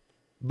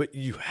 But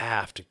you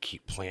have to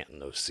keep planting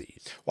those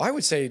seeds. Well, I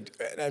would say,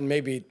 and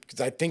maybe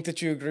because I think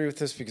that you agree with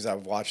this because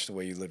I've watched the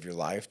way you live your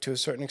life to a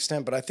certain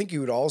extent, but I think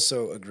you would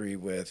also agree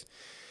with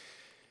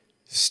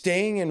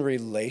staying in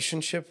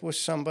relationship with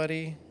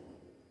somebody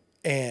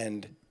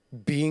and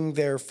being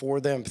there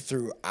for them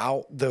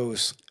throughout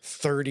those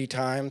 30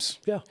 times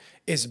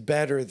is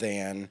better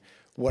than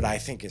what I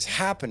think is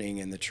happening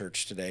in the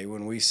church today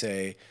when we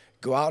say,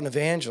 go out and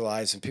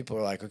evangelize, and people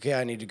are like, okay,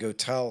 I need to go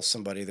tell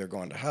somebody they're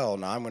going to hell.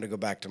 Now I'm going to go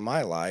back to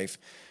my life,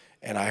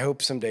 and I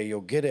hope someday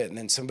you'll get it. And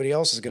then somebody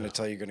else is going to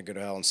tell you you're going to go to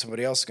hell, and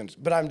somebody else is going to.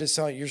 But I'm just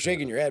telling you, you're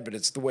shaking your head, but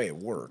it's the way it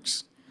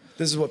works.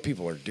 This is what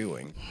people are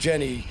doing.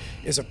 Jenny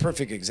is a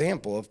perfect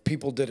example of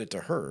people did it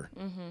to her.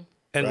 Mm-hmm.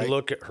 And right?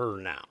 Look at her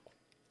now.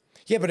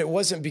 Yeah, but it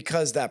wasn't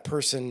because that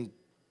person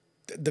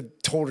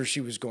told her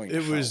she was going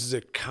to hell. It was the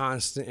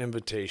constant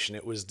invitation.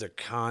 It was the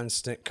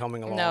constant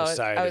coming No,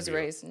 alongside I was of you.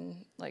 raised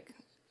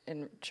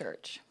in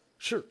church.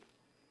 Sure.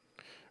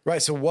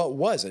 Right. So what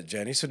was it,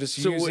 Jenny? So just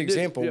use the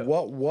example. yeah.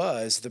 What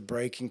was the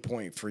breaking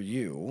point for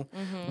you?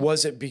 Mm-hmm.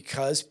 Was it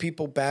because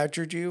people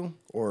badgered you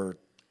or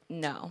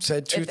no?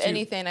 Said truth If to you?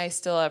 anything, I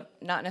still have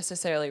not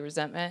necessarily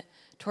resentment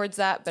towards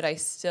that, but I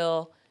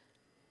still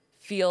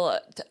feel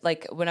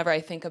like whenever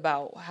I think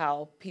about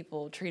how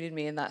people treated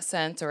me in that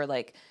sense, or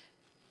like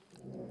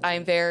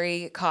I'm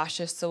very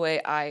cautious the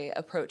way I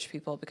approach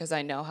people because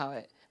I know how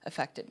it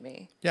affected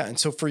me. Yeah. And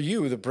so for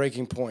you, the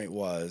breaking point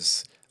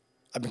was,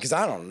 because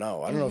I don't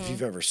know. I don't know if Mm-hmm.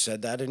 you've ever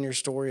said that in your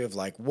story of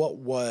like, what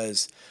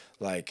was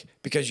like,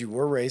 because you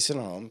were raised in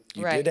a home,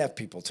 you Right. did have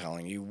people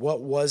telling you,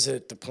 what was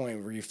it the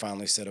point where you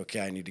finally said, okay,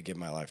 I need to give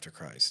my life to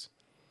Christ?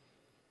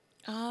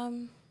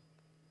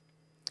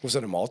 Was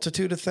it a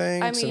multitude of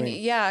things? I mean,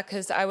 yeah,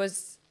 because it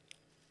was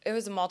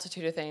a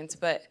multitude of things,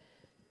 but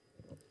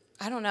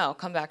I don't know.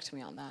 Come back to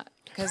me on that.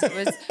 Because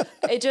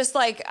it just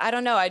like, I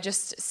don't know. I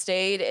just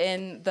stayed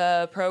in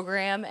the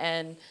program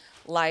and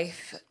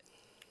life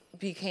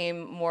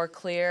became more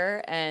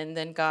clear. And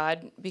then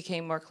God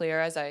became more clear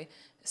as I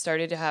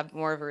started to have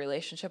more of a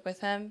relationship with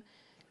him.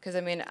 Because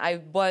I mean, I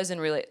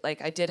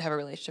did have a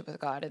relationship with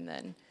God, and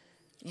then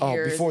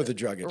years. Before the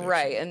drug addiction.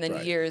 Right. And then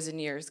Right. years and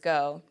years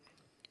go.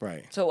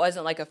 Right. So it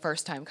wasn't like a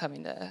first time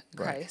coming to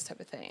Christ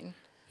type of thing.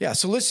 Yeah,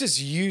 so let's just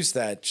use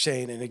that,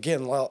 Shane, and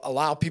again,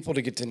 allow people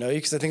to get to know you,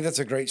 because I think that's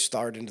a great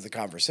start into the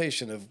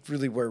conversation of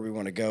really where we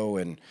want to go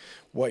and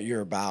what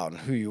you're about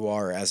and who you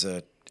are as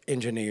a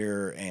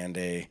engineer and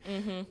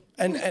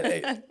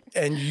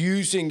and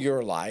using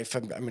your life. I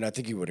mean, I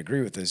think you would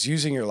agree with this.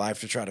 Using your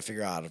life to try to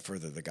figure out how to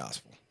further the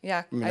gospel.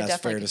 Yeah, I mean, I that's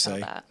definitely fair can to tell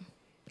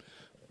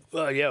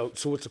say. that. Yeah.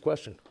 So what's the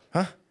question?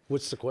 Huh?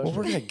 What's the question? Well,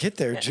 we're gonna get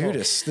there,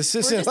 Judas. This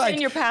isn't just like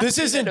in your this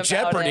isn't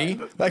passionate Jeopardy.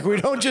 about Like we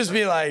don't just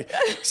be like.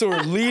 So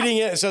we're leading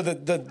it. So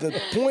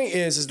the point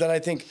is that I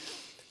think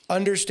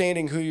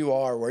understanding who you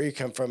are, where you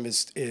come from,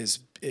 is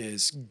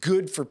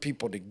good for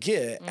people to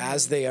get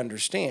as they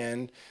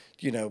understand,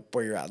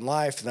 where you're at in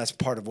life, and that's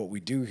part of what we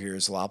do here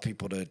is allow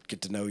people to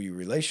get to know you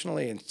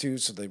relationally, and too,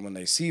 so that when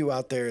they see you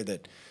out there,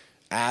 that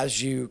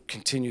as you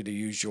continue to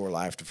use your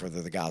life to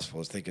further the gospel,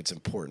 I think it's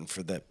important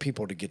for that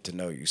people to get to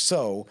know you.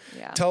 So,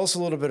 tell us a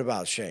little bit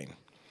about Shane.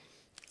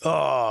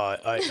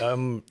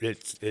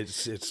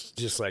 It's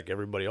just like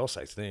everybody else.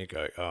 I think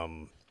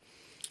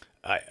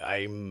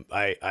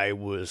I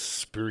was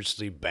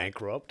spiritually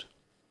bankrupt.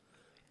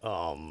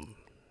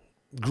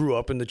 Grew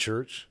up in the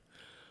church.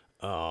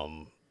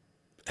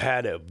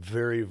 Had a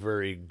very,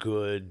 very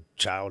good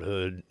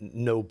childhood.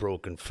 No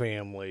broken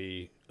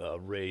family.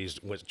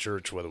 Went to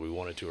church whether we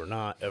wanted to or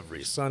not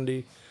every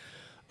Sunday.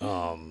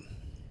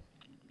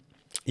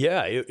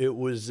 It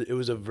was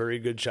a very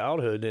good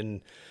childhood,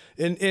 and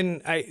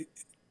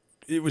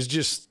it was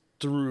just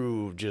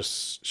through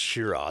just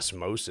sheer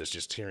osmosis,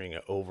 just hearing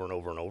it over and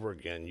over and over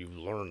again, you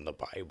learn the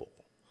Bible.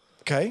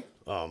 Okay.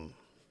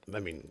 I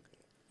mean,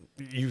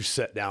 you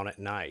sat down at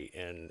night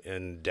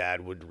and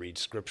Dad would read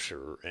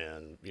scripture,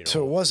 and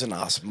So it wasn't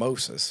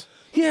osmosis.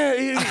 Yeah,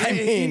 I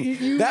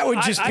mean, that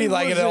would just be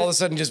like it all of a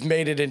sudden just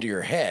made it into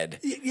your head.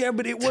 Yeah,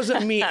 but it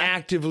wasn't me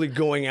actively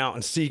going out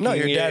and seeking No,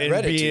 your dad it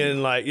read and it to you.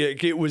 being like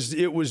it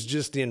was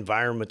just the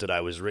environment that I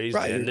was raised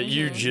Right. in, that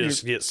you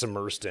just get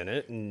submersed in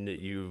it and that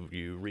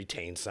you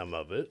retain some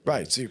of it.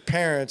 Right. So your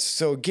parents.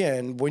 So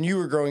again, when you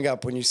were growing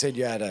up, when you said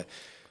you had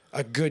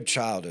a good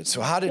childhood, so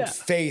how did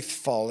faith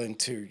fall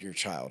into your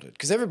childhood?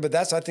 Because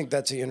I think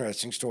that's the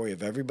interesting story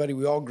of everybody.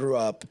 We all grew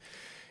up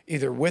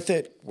either with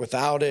it,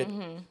 without it,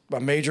 a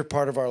major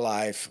part of our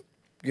life.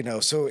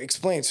 So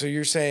explain. So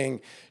you're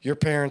saying your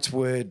parents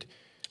would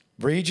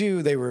read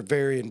you. They were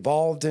very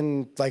involved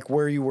in like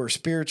where you were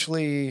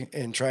spiritually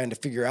and trying to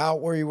figure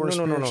out where you were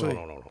spiritually.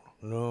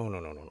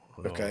 No.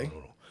 Okay.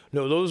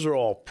 No, those are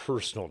all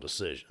personal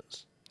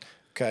decisions.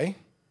 Okay.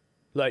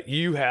 Like,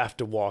 you have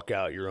to walk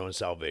out your own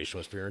salvation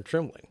with fear and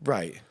trembling.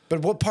 Right. But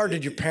what part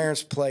did your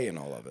parents play in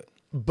all of it?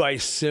 By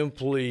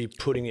simply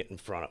putting it in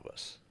front of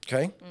us.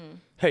 Okay.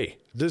 Hey,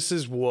 this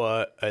is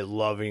what a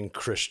loving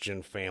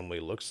Christian family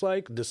looks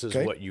like. This is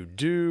what you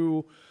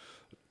do.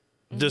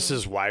 This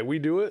is why we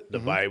do it. The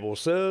Bible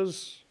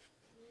says,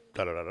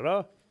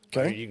 da-da-da-da-da.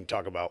 Okay. You can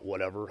talk about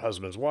whatever,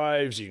 husbands,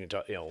 wives, you can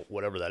talk,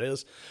 whatever that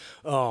is.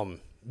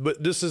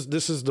 But this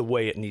is the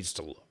way it needs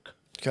to look.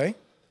 Okay.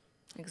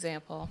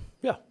 Example.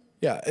 Yeah.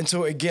 Yeah. And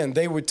so again,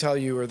 they would tell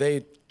you, are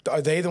they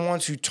the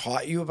ones who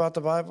taught you about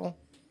the Bible?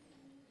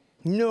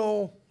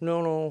 No.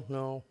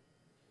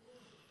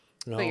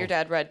 But your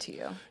dad read to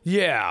you.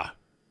 Yeah.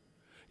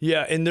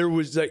 Yeah, and there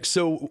was like,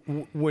 so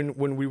when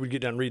we would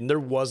get done reading, there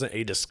wasn't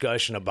a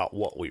discussion about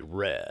what we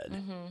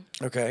read.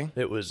 Okay.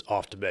 It was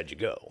off to bed you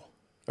go.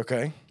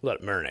 Okay. Let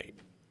it marinate.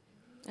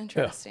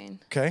 Interesting.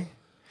 Okay.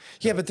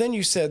 Yeah, but then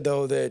you said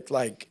though that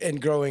like in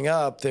growing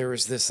up there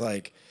was this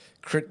like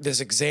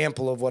this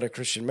example of what a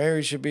Christian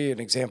marriage should be, an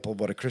example of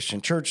what a Christian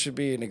church should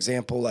be, an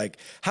example like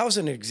how's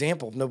an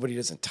example if nobody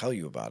doesn't tell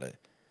you about it?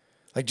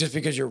 Like just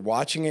because you're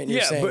watching it and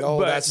you're saying,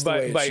 that's the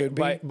way it should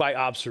be? By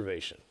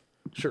observation.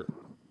 Sure.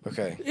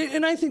 Okay.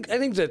 And I think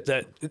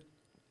that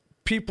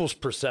people's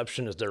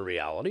perception is their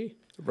reality.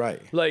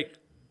 Right. Like,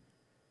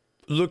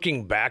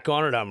 looking back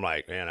on it, I'm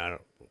like, man,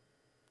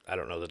 I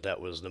don't know that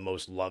was the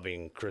most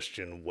loving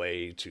Christian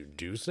way to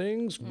do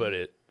things, but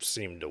it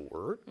seemed to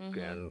work.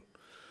 And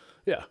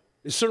yeah,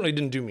 it certainly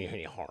didn't do me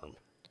any harm.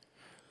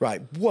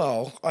 Right.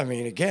 Well, I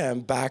mean,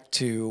 again, back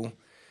to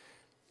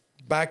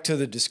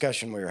the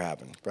discussion we were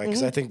having, right?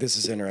 Because I think this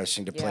is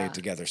interesting to play it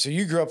together. So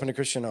you grew up in a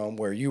Christian home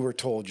where you were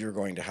told you're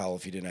going to hell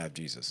if you didn't have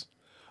Jesus.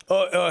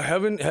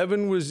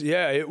 Heaven was,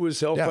 it was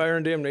hellfire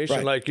and damnation.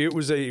 Right. Like, it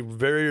was a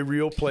very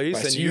real place.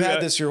 Right. And So you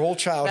had this your whole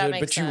childhood,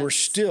 makes but you were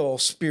sense. still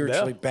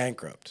spiritually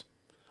bankrupt.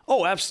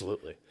 Oh,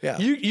 absolutely. Yeah.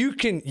 You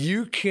can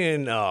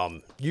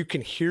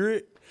hear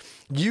it.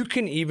 You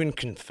can even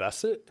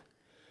confess it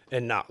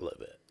and not live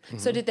it.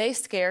 So did they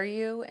scare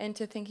you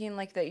into thinking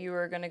like that you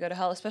were going to go to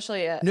hell,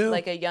 especially at No.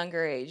 like a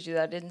younger age?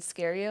 That didn't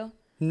scare you?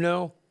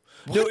 No.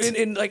 No,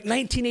 in like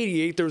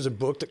 1988, there was a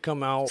book that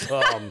come out.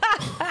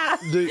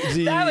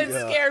 That would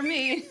scare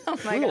me. Oh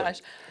my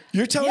gosh.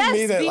 You're telling Yes,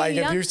 me that being like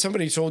young- if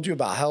somebody told you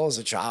about hell as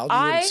a child, you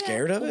were I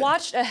scared of it?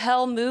 watched a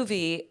hell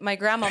movie. My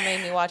grandma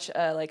made me watch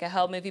like a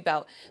hell movie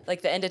about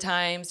like the end of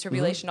times,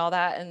 tribulation, all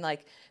that, and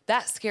like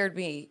that scared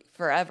me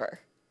forever.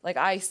 Like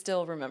I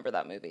still remember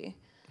that movie.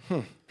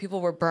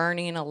 People were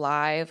burning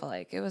alive.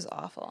 Like it was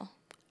awful.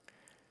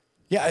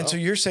 Yeah, and so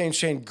you're saying,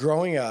 Shane,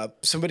 growing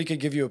up, somebody could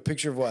give you a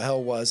picture of what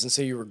hell was and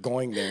say you were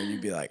going there, and you'd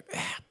be like,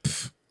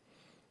 pff.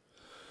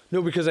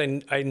 No, because I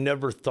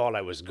never thought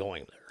I was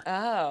going there.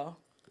 Oh,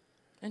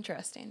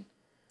 interesting.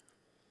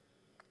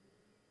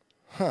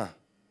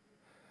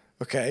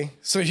 Okay.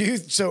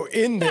 So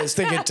in this,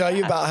 they could tell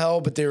you about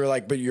hell, but they were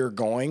like, but you're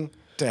going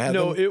to heaven?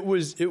 No, it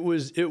was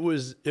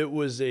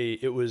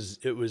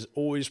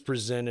always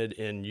presented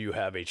in you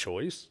have a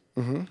choice.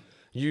 Mm-hmm.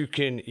 You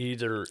can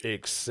either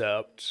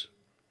accept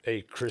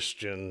a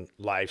Christian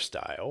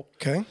lifestyle.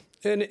 Okay.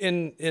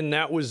 And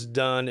that was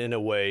done in a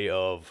way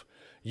of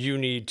you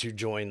need to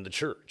join the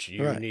church.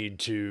 You Right. need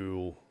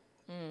to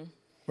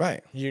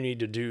Right. you need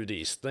to do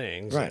these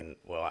things. Right. And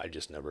well, I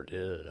just never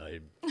did.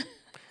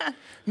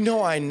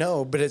 No, I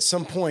know, but at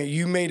some point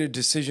you made a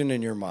decision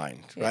in your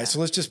mind, right? Yeah. So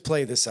let's just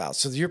play this out.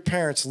 So your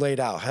parents laid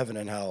out heaven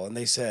and hell, and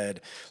they said,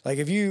 like,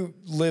 if you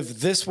live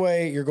this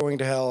way, you're going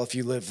to hell. If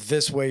you live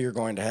this way, you're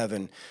going to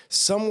heaven.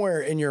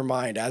 Somewhere in your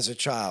mind as a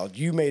child,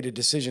 you made a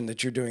decision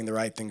that you're doing the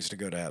right things to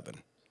go to heaven.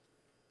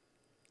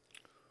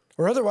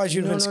 Or otherwise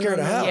you'd have been scared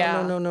of hell.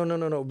 Yeah.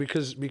 No,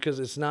 because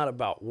it's not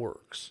about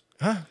works.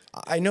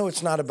 I know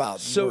it's not about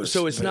works, So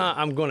it's but- not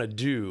I'm going to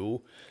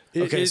do.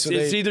 Okay, It's so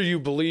they- either you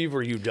believe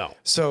or you don't.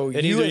 So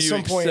And you either at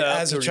some point accept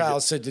as a or you child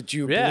don't. said that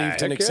you Yeah,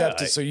 believed and heck yeah.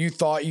 accepted, so you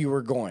thought you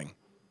were going.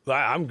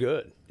 I'm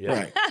good. Yeah.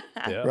 Right.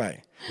 Yeah.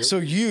 Right. So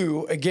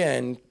you,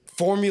 again,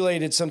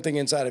 formulated something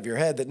inside of your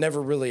head that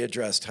never really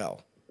addressed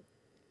hell.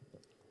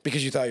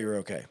 because you thought you were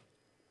okay.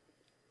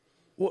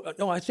 Well,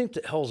 no, I think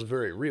that hell's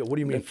very real. What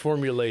do you mean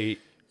formulate?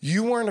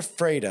 You weren't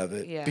afraid of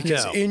it Yeah.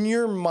 because No. in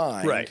your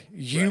mind, Right,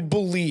 you right.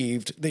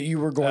 believed that you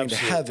were going to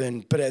Absolutely.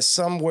 heaven, but as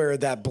somewhere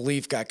that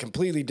belief got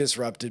completely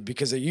disrupted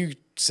because you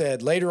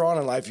said later on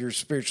in life you're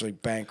spiritually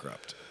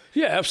bankrupt.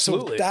 Yeah, So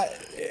absolutely. that,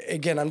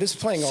 again, I'm just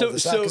playing all So-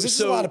 this out because this is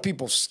a so- lot of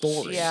people's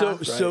stories. Yeah.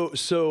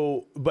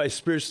 So by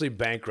spiritually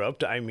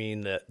bankrupt, I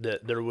mean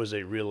that there was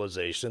a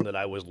realization that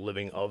I was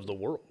living of the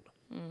world,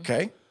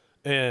 Okay?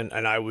 and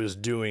I was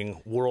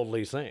doing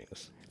worldly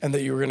things, And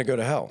that you were going to go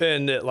to hell.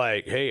 and that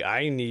like, hey,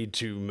 I need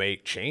to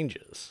make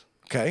changes.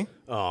 Okay?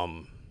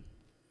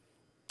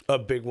 A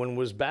big one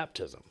was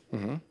baptism.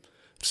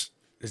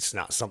 It's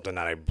not something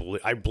that I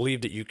believe. I believe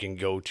that you can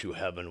go to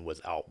heaven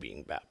without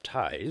being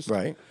baptized.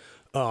 Right.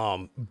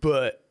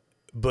 But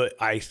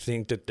I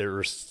think that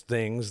there's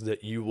things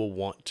that you will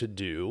want to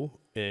do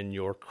in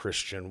your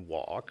Christian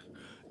walk,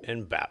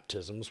 and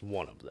baptism's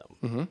one of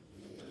them.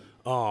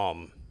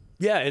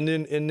 Yeah, and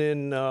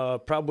then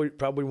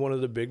probably one of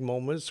the big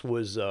moments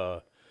was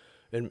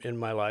in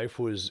my life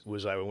was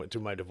I went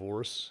through my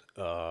divorce.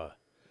 At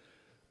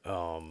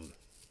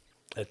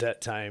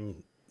that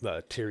time,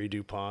 Terry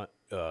DuPont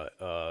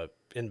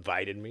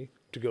invited me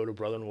to go to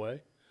Brother and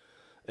Way.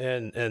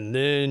 And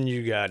then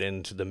you got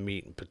into the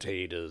meat and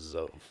potatoes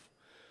of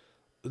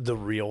the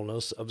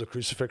realness of the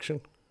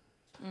crucifixion.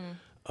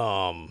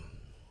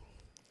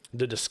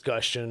 The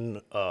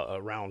discussion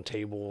around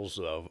tables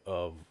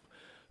of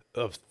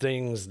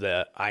things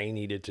that I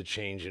needed to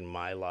change in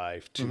my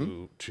life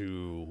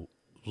to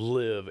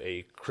live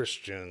a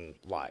Christian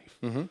life.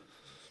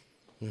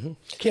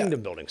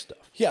 Kingdom building stuff.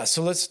 Yeah,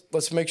 so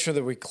let's make sure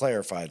that we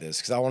clarify this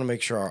because I want to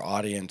make sure our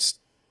audience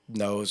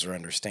knows or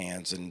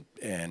understands and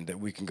that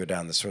we can go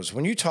down this road. So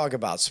when you talk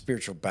about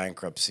spiritual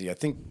bankruptcy, I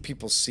think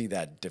people see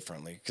that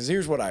differently because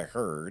here's what I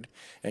heard,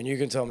 and you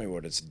can tell me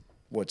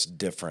what's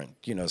different,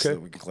 so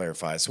that we can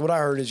clarify. So what I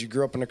heard is you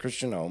grew up in a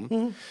Christian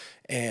home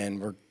and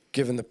were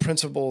given the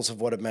principles of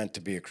what it meant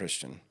to be a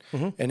Christian.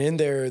 And in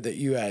there that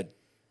you had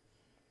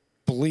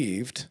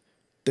believed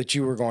that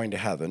you were going to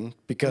heaven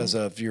because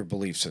of your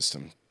belief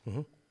system.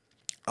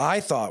 I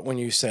thought when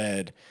you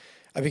said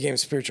I became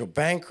spiritual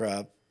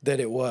bankrupt, that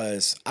it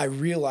was, I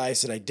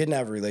realized that I didn't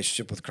have a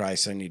relationship with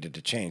Christ. I needed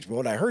to change. But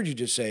what I heard you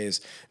just say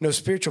is, no,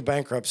 spiritual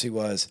bankruptcy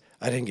was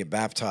I didn't get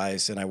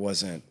baptized and I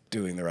wasn't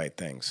doing the right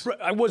things. Right,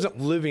 I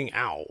wasn't living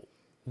out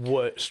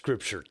what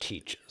Scripture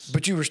teaches.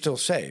 But you were still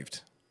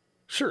saved.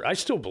 Sure, I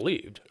still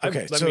believed.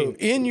 Okay, I so mean,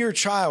 in your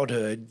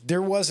childhood,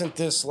 there wasn't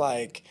this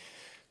like,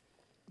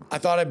 I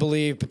thought I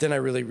believed, but then I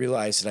really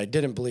realized that I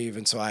didn't believe,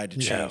 and so I had to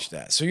change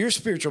that. So your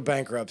spiritual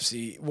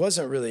bankruptcy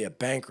wasn't really a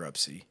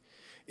bankruptcy.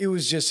 It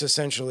was just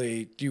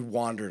essentially you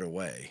wandered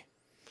away.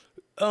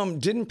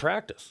 didn't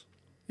practice.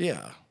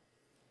 Yeah,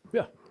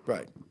 Yeah.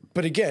 right.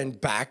 But again,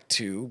 back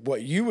to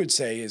what you would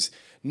say is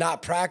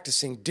not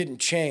practicing didn't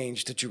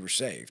change that you were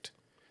saved.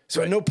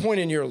 So at no point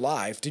in your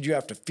life did you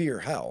have to fear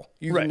hell.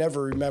 You can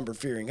never remember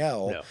fearing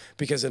hell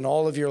because in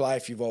all of your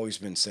life you've always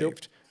been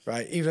saved,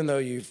 right? Even though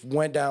you've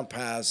went down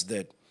paths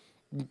that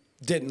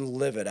didn't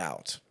live it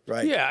out,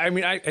 right? Yeah, I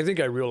mean, I think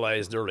I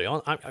realized early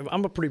on,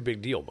 I'm a pretty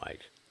big deal,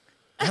 Mike.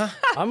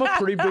 I'm a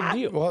pretty big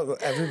deal. Well,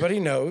 everybody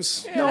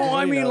knows. No,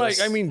 I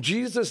Everybody mean, knows.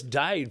 Jesus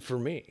died for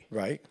me.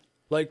 Right?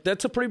 Like,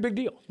 that's a pretty big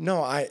deal.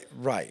 No,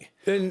 right.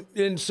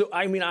 And so,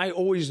 I mean, I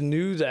always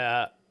knew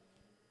that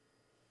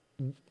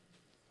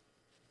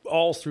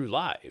all through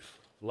life.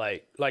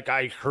 Like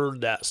I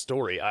heard that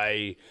story.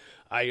 I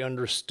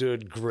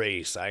understood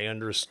grace. I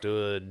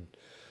understood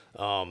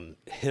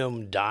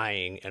him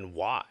dying and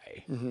why.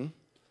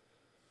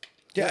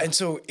 Yeah, and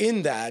so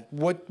in that,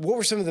 what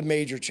were some of the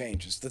major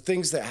changes? The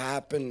things that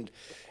happened,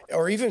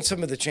 or even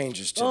some of the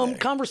changes today?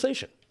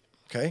 Conversation.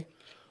 Okay.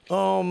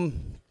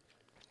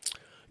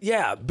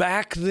 Yeah,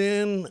 back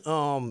then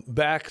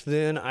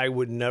I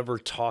would never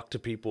talk to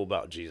people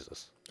about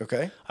Jesus.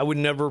 Okay. I would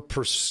never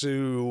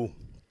pursue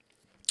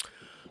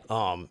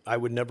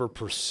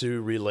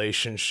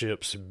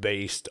relationships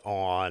based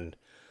on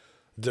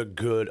the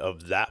good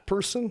of that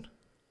person,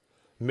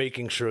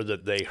 making sure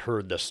that they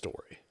heard the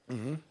story.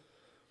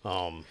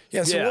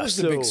 Yeah, so what was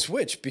the big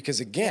switch? Because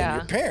again,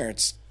 your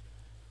parents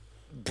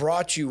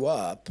brought you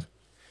up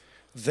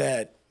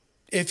that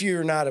if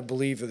you're not a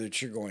believer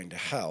that you're going to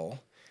hell.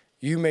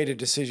 You made a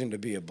decision to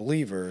be a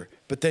believer,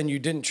 but then you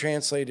didn't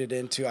translate it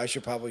into I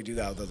should probably do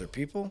that with other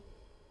people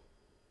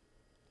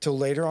till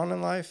later on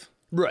in life?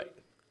 Right.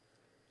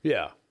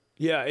 Yeah.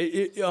 Yeah.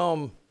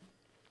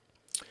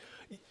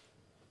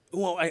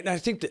 Well, I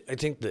think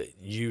that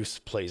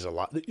youth plays a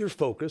lot. Your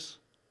focus.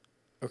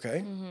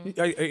 Okay.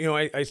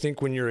 I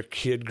think when you're a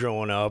kid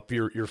growing up,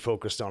 you're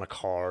focused on a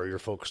car, you're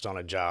focused on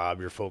a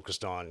job, you're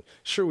focused on.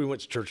 Sure, we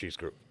went to church youth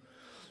group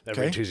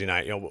every Tuesday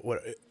night.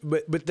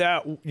 But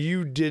that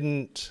you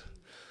didn't.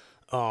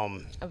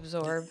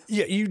 Absorb.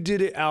 Yeah, you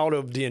did it out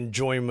of the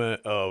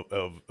enjoyment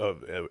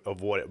of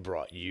what it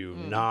brought you,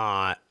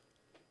 not.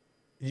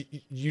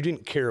 You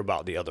didn't care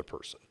about the other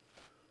person.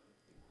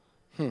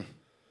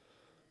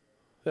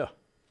 Yeah.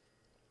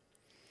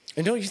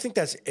 And don't you think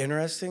that's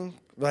interesting?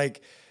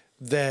 Like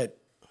that,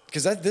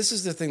 because this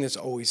is the thing that's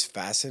always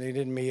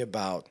fascinated me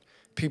about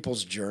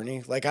people's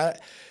journey. Like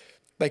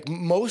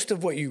most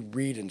of what you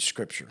read in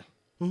Scripture,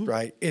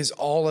 right, is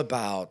all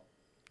about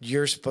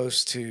you're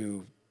supposed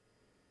to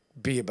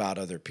be about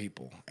other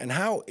people. And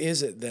how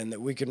is it then that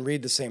we can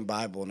read the same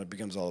Bible and it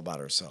becomes all about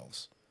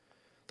ourselves?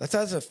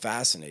 That's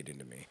fascinating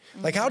to me.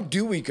 Like, how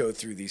do we go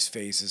through these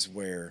phases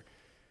where,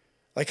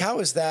 like, how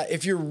is that,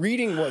 if you're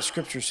reading what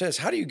Scripture says,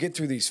 how do you get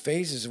through these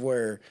phases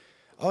where,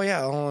 oh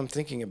yeah, all I'm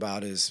thinking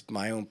about is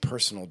my own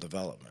personal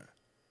development?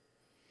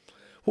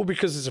 Well,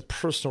 because it's a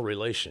personal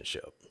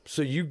relationship.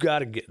 So you got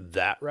to get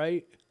that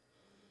right.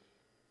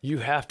 You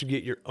have to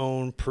get your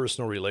own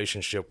personal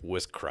relationship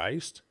with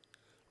Christ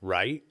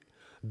right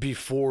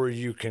before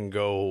you can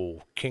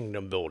go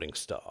kingdom building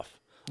stuff.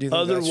 Do you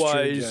think that's true,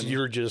 Otherwise, Jenny?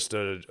 you're just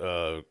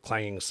a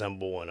clanging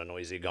cymbal and a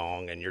noisy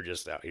gong, and you're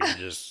just out here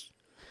just.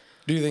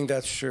 Do you think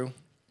that's true?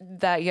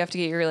 That you have to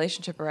get your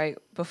relationship right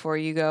before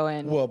you go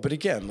in. Well, but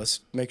again, let's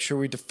make sure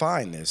we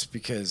define this,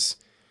 because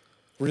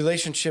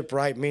relationship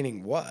right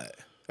meaning what?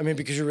 I mean,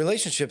 because your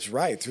relationship's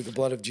right through the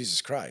blood of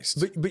Jesus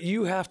Christ. But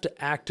you have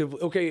to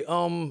actively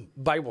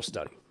Bible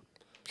study.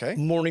 Okay.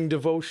 Morning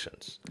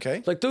devotions.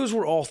 Okay. Like those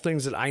were all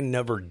things that I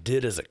never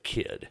did as a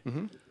kid.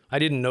 I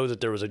didn't know that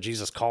there was a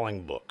Jesus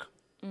Calling book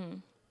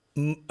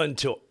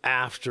until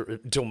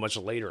much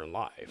later in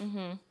life.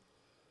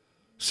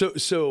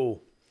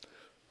 So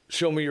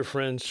show me your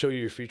friends, show you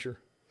your future.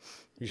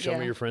 You show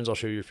me your friends, I'll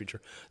show you your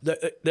future.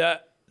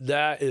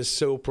 That is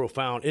so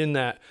profound in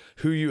that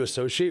who you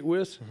associate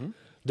with,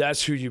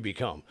 that's who you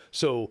become.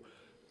 So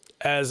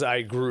as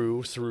I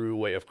grew through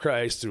Way of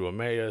Christ, through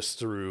Emmaus,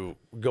 through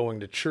going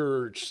to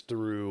church,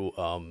 through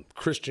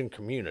Christian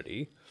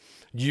community,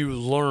 you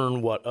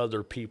learn what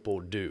other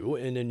people do,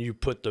 and then you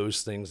put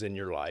those things in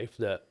your life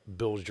that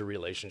builds your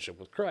relationship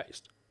with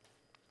Christ.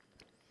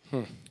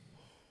 I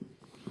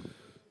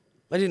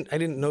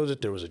didn't know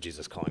that there was a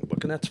Jesus Calling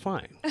book, and that's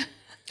fine.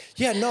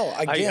 Yeah, no,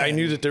 again. I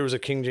knew that there was a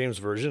King James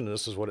version, and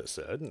this is what it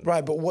said. And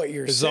right, but what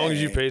you're as saying. long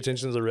as you pay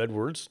attention to the red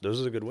words, those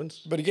are the good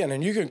ones. But again,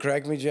 and you can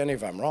correct me, Jenny,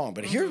 if I'm wrong,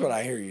 but here's what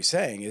I hear you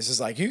saying is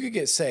like you could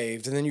get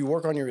saved and then you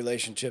work on your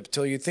relationship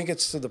till you think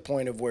it's to the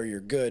point of where you're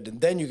good,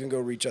 and then you can go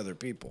reach other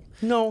people.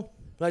 No,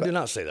 I did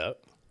not say that.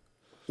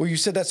 Well, you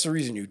said that's the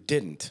reason you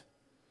didn't.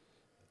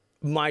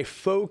 My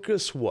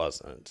focus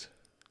wasn't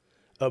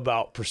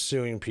about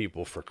pursuing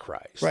people for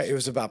Christ. Right. It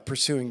was about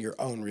pursuing your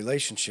own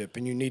relationship,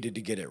 and you needed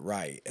to get it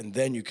right, and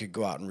then you could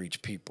go out and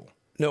reach people.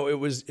 No, it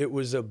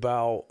was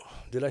about.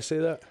 Did I say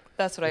that?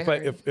 That's what I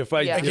heard. That's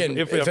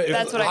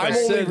what I I'm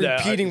only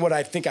repeating what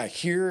I think I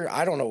hear.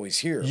 I don't always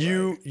hear.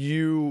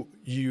 You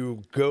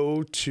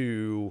go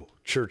to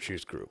church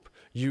youth group.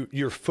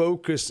 Your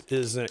focus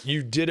isn't.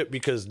 You did it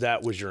because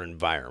that was your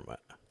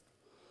environment.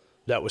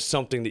 That was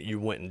something that you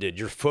went and did.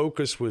 Your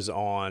focus was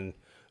on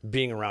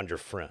being around your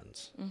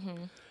friends,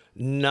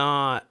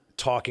 not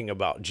talking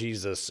about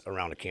Jesus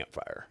around a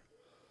campfire.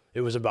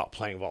 It was about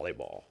playing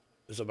volleyball.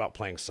 It was about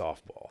playing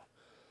softball.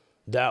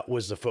 That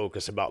was the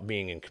focus, about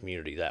being in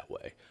community that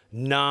way,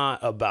 not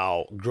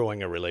about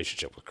growing a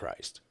relationship with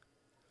Christ.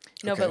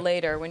 No, but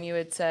later when you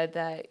had said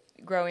that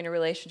growing a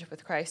relationship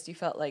with Christ, you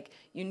felt like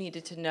you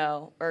needed to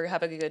know or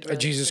have a good relationship A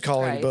Jesus with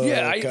Calling Christ book.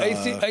 Yeah,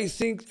 I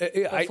think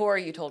before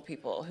you told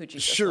people who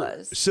Jesus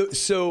was.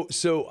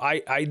 So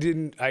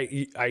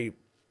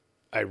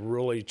I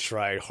really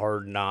tried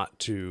hard not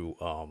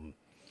to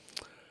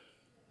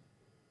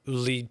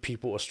lead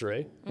people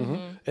astray.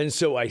 And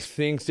so I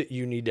think that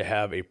you need to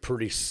have a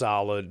pretty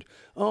solid,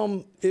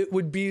 it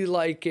would be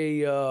like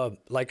a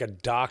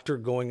doctor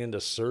going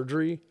into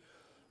surgery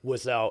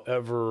without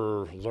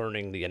ever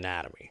learning the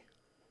anatomy.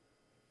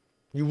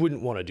 You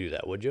wouldn't want to do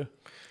that, would you?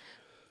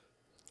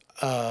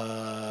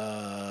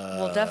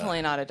 Well,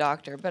 definitely not a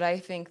doctor, but I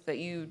think that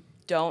you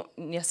don't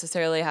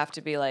necessarily have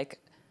to be like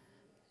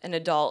an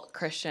adult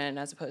Christian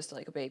as opposed to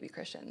like a baby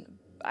Christian.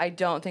 I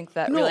don't think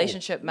that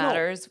relationship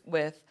matters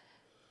with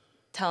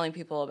telling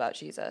people about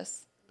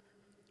Jesus.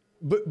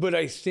 But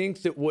I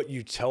think that what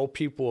you tell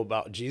people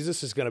about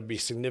Jesus is going to be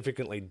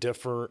significantly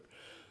different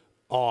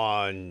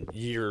on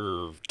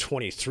year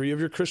 23 of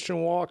your Christian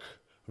walk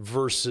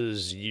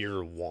versus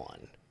year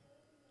 1.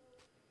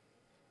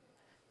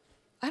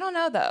 I don't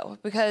know though,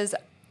 because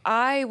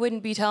I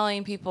wouldn't be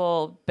telling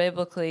people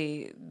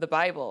biblically the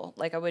Bible.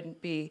 Like I wouldn't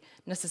be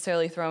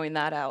necessarily throwing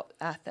that out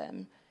at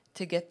them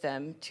to get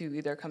them to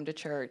either come to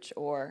church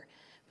or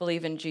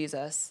believe in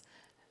Jesus.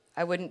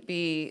 I wouldn't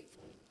be,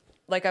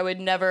 like I would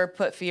never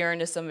put fear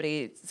into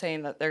somebody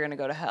saying that they're going to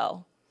go to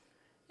hell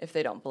if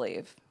they don't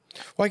believe.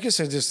 Well, I guess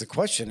the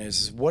question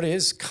is, what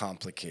is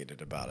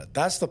complicated about it?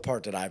 That's the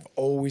part that I've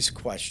always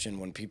questioned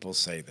when people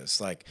say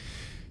this. Like,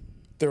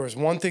 there was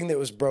one thing that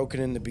was broken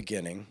in the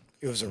beginning.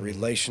 It was a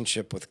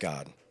relationship with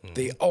God.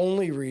 The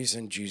only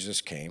reason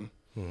Jesus came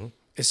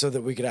is so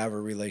that we could have a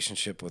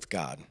relationship with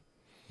God.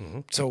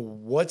 So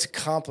what's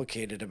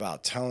complicated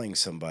about telling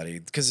somebody,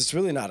 because it's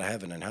really not a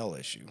heaven and hell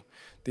issue.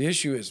 The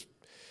issue is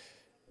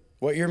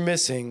what you're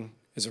missing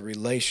is a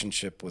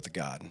relationship with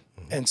God.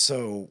 And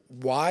so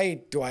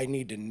why do I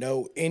need to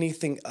know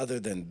anything other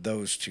than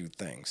those two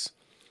things?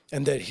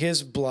 And that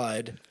his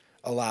blood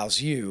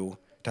allows you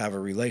to have a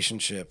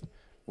relationship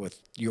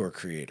with your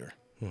creator.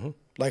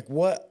 Like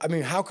what? I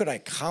mean, how could I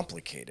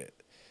complicate it?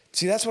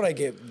 See, that's what I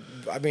get.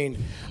 I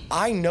mean,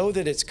 I know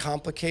that it's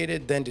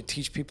complicated then to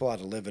teach people how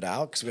to live it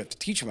out because we have to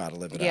teach them how to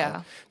live it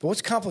out. But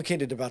what's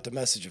complicated about the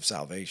message of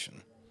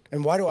salvation?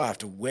 And why do I have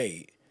to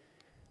wait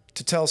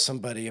to tell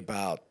somebody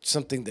about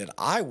something that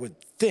I would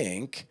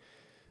think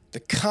the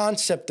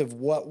concept of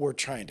what we're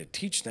trying to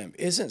teach them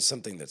isn't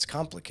something that's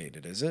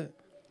complicated, is it?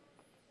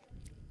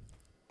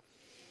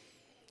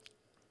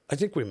 I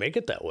think we make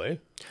it that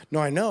way. No,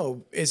 I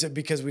know. Is it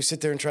because we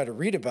sit there and try to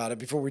read about it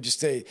before we just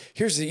say,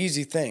 here's the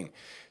easy thing.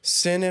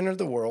 Sin entered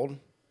the world,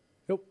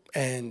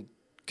 and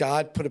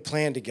God put a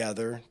plan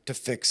together to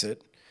fix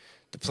it.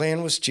 The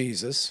plan was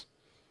Jesus,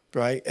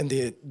 right? And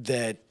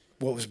that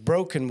what was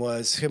broken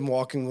was him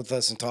walking with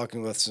us and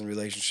talking with us in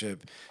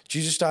relationship.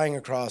 Jesus dying on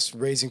a cross,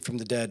 raising from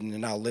the dead, and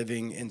now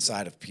living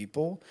inside of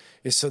people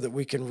is so that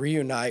we can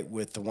reunite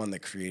with the one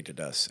that created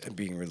us and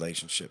being in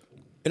relationship.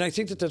 And I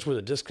think that that's where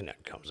the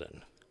disconnect comes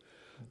in.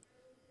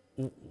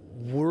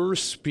 We're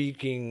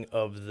speaking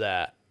of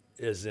that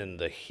as in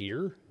the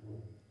here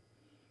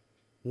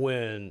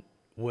when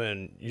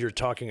you're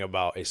talking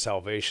about a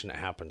salvation that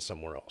happens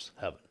somewhere else,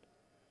 heaven.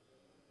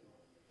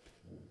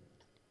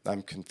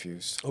 I'm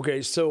confused.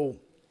 Okay, so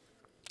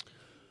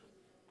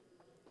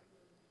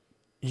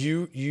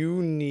you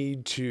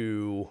need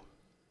to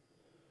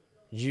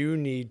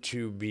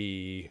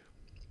be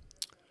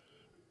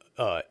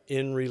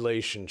in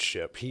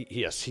relationship.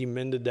 He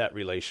mended that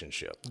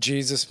relationship.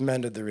 Jesus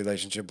mended the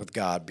relationship with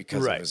God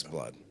because of his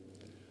blood.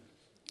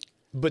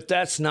 But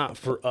that's not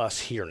for us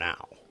here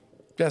now.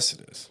 Yes,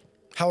 it is.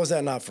 How is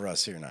that not for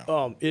us here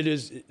now? It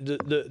is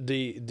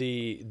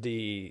the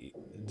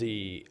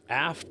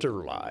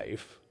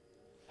afterlife,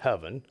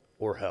 heaven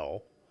or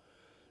hell,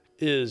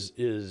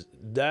 is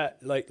that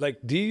like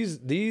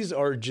these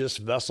are just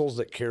vessels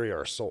that carry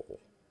our soul.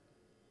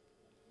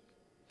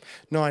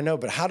 No, I know,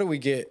 but how do we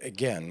get,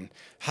 again,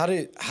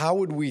 how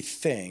would we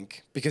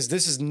think, because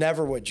this is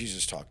never what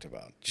Jesus talked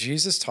about.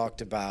 Jesus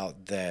talked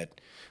about that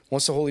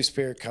once the Holy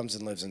Spirit comes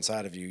and lives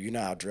inside of you, you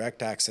now have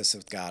direct access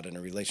with God in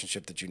a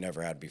relationship that you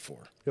never had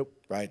before. Yep.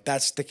 Right?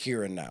 That's the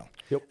here and now.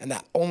 Yep. And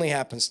that only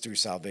happens through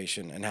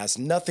salvation and has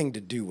nothing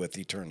to do with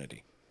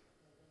eternity.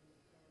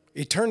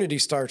 Eternity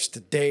starts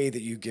the day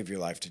that you give your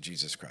life to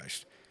Jesus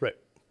Christ. Right.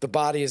 The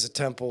body is a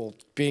temple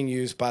being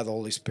used by the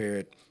Holy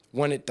Spirit.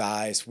 When it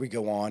dies, we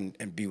go on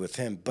and be with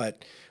him.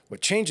 But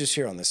what changes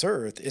here on this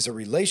earth is a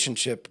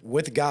relationship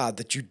with God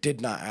that you did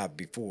not have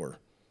before,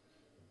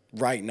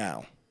 right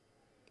now,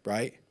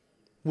 right?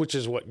 Which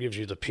is what gives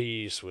you the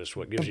peace, which is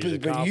what gives you the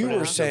But confidence. you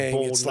were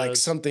saying it's like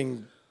boldness.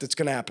 something that's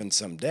going to happen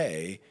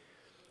someday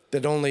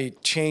that only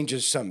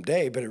changes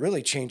someday, but it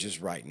really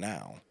changes right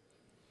now,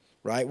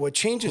 right? What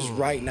changes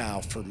right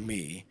now for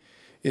me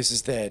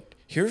is that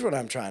here's what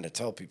I'm trying to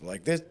tell people.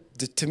 Like this,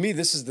 to me,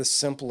 this is the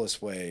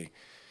simplest way.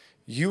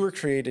 You were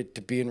created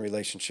to be in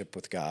relationship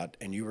with God,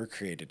 and you were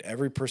created,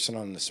 every person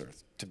on this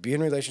earth, to be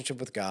in relationship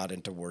with God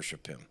and to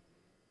worship him.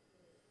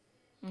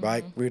 Mm-hmm.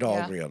 Right? We'd all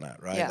agree on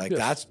that, right? Yeah. Like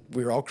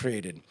we were all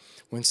created.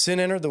 When sin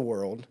entered the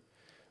world,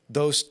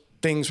 those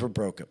things were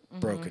broken.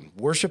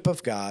 Worship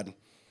of God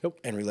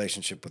and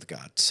relationship with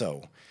God.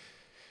 So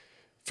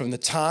from the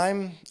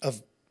time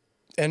of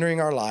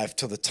entering our life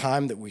till the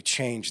time that we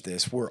change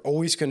this, we're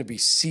always going to be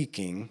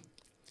seeking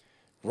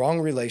wrong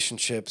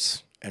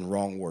relationships and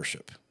wrong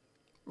worship.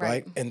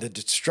 Right? And the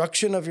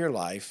destruction of your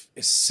life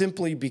is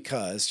simply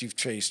because you've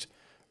chased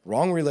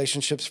wrong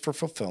relationships for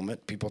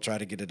fulfillment. People try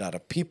to get it out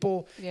of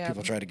people. Yeah.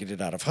 People try to get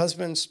it out of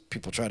husbands.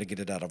 People try to get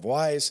it out of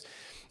wives.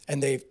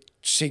 And they've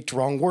seeked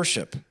wrong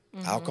worship.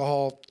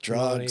 Alcohol,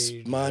 drugs,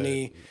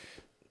 money.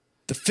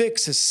 The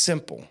fix is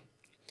simple.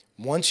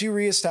 Once you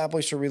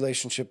reestablish a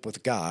relationship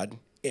with God,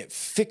 it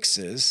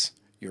fixes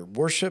your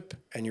worship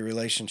and your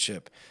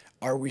relationship.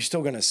 Are we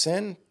still going to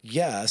sin?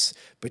 Yes,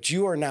 but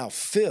you are now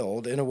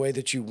filled in a way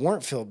that you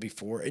weren't filled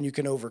before, and you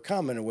can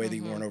overcome in a way that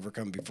you weren't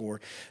overcome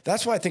before.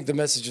 That's why I think the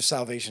message of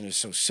salvation is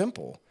so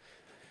simple.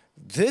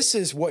 This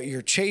is what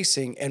you're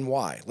chasing and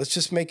why. Let's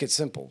just make it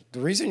simple. The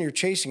reason you're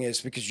chasing it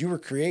is because you were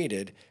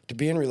created to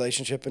be in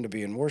relationship and to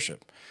be in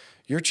worship.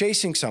 You're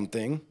chasing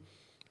something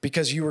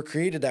because you were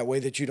created that way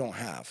that you don't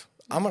have.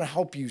 I'm going to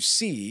help you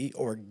see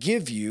or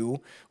give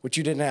you what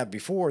you didn't have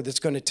before that's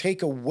going to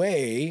take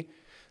away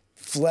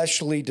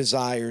fleshly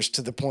desires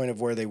to the point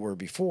of where they were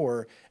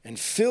before and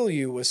fill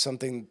you with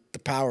something, the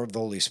power of the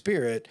Holy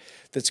Spirit,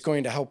 that's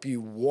going to help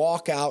you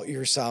walk out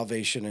your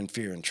salvation in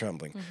fear and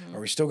trembling. Are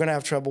we still going to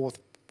have trouble with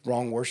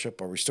wrong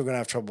worship? Are we still going to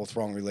have trouble with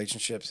wrong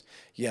relationships?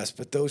 Yes,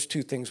 but those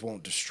two things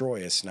won't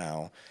destroy us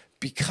now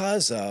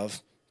because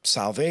of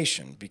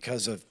salvation,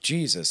 because of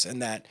Jesus, and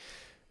that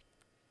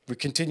we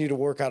continue to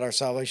work out our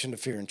salvation to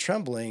fear and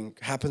trembling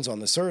happens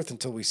on this earth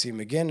until we see him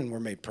again and we're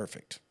made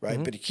perfect,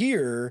 right? But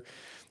here,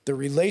 the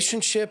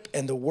relationship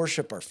and the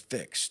worship are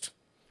fixed.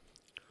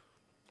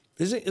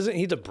 Isn't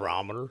he the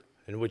barometer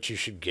in which you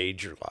should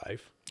gauge your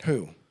life.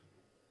 Who?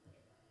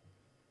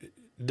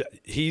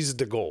 He's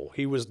the goal.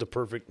 He was the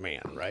perfect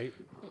man, right?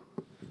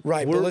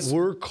 Right. But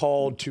We're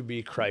called to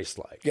be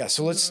Christ-like. yeah,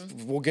 so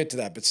we'll get to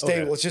that. But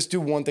Okay. let's just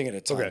do one thing at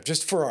a time, Okay.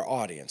 just for our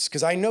audience.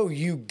 Because I know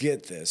you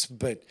get this,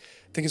 but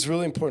I think it's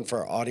really important for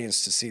our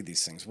audience to see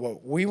these things.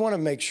 What we want to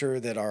make sure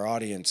that our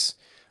audience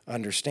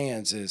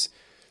understands is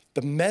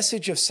the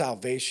message of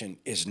salvation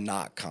is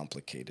not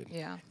complicated.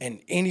 Yeah.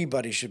 And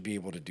anybody should be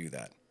able to do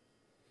that.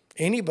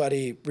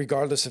 Anybody,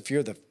 regardless if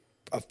you're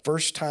a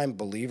first-time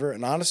believer,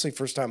 and honestly,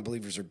 first-time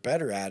believers are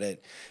better at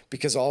it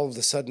because all of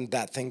a sudden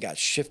that thing got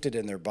shifted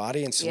in their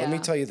body. And so let me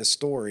Yeah. tell you the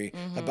story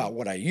about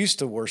what I used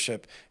to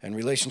worship and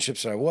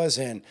relationships that I was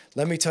in.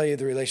 Let me tell you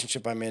the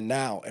relationship I'm in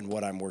now and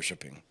what I'm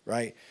worshiping,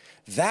 right?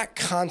 That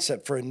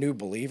concept for a new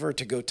believer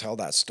to go tell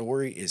that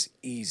story is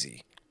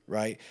easy,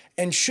 right?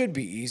 And should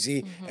be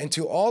easy. And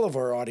to all of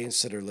our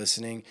audience that are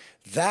listening,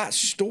 that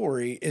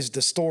story is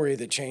the story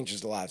that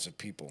changes the lives of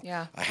people.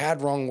 Yeah. I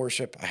had wrong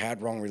worship. I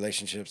had wrong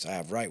relationships. I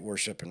have right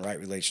worship and right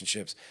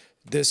relationships.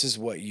 This is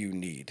what you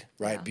need,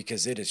 right? Yeah.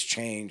 Because it has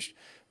changed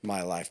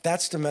my life.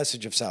 That's the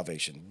message of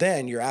salvation.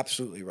 Then you're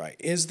absolutely right.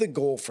 Is the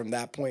goal from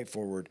that point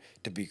forward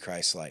to be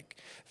Christ-like?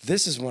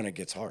 This is when it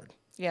gets hard,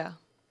 Yeah.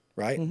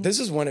 right? This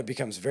is when it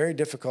becomes very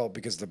difficult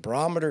because the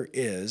barometer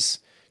is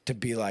to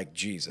be like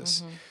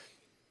Jesus.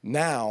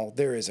 Now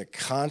there is a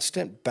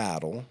constant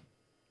battle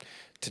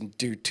to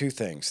do two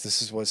things.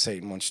 This is what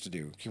Satan wants to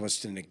do. He wants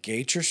to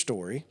negate your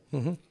story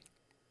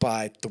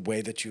by the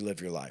way that you live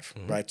your life,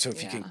 right? So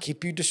if he can Yeah.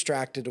 keep you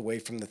distracted away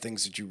from the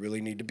things that you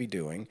really need to be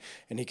doing,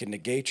 and he can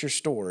negate your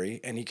story,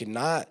 and he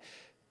cannot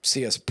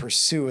see us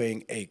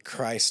pursuing a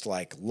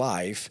Christ-like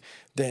life,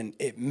 then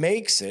it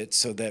makes it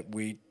so that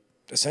we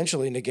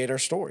essentially negate our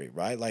story,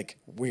 right? Like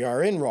we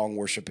are in wrong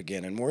worship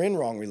again, and we're in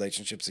wrong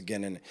relationships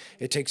again, and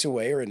it takes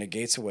away or it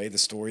negates away the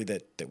story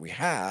that we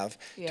have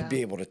to Yeah.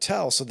 be able to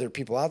tell. So there are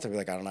people out there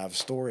like, I don't have a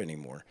story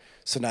anymore.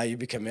 So now you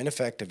become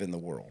ineffective in the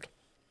world,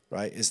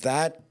 right? Is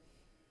that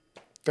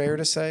fair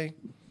to say?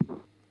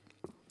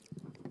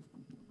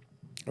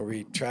 Are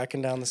we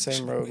tracking down the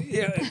same road?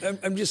 Yeah,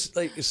 I'm just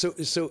like,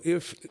 so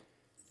if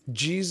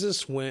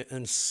Jesus went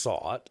and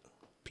sought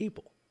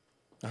people.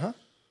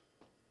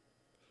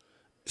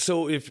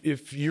 So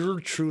if you're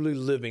truly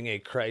living a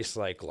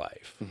Christ-like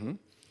life,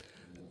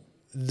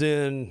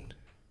 then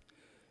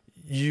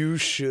you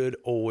should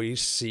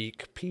always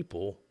seek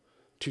people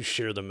to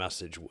share the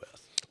message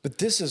with. But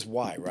this is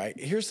why, right?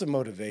 Here's the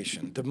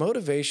motivation. The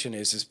motivation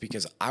is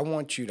because I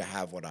want you to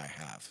have what I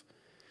have,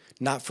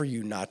 not for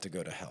you not to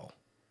go to hell.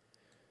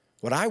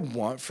 What I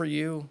want for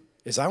you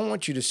is I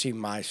want you to see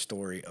my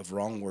story of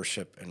wrong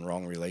worship and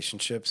wrong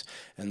relationships.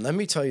 And let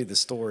me tell you the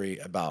story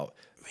about,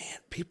 Man,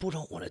 people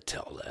don't want to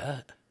tell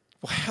that.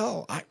 well,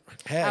 hell,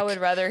 heck. I would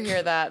rather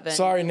hear that than.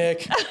 Sorry,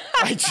 Nick.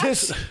 I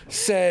just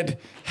said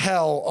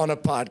hell on a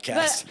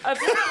podcast. But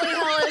apparently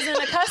hell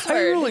isn't a cuss I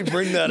word. really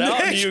bring that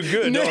out to you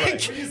good, don't I?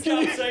 Stop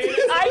saying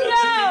it.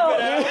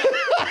 I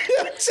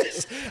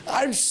know.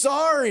 I'm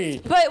sorry.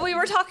 But we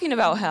were talking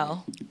about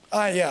hell.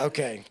 Yeah,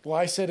 okay. Well,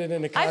 I said it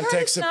in a I've heard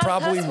context it's that not a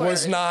probably cuss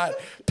was word. not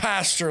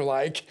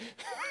pastor-like.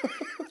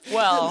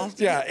 Well,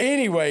 Yeah,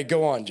 anyway,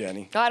 go on,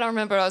 Jenny. I don't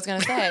remember what I was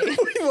going to say.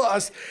 We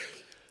lost.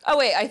 Oh,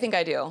 wait, I think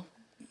I do.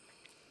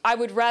 I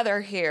would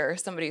rather hear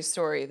somebody's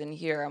story than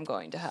hear I'm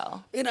going to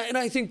hell. And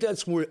I think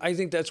that's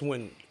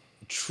when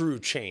true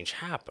change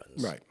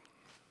happens. Right.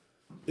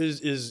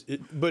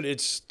 But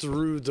it's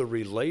through the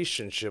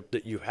relationship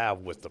that you have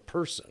with the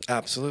person.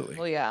 Absolutely.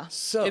 Well, yeah.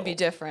 So- It'd be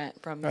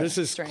different from This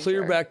a is stranger.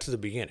 clear back to the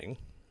beginning.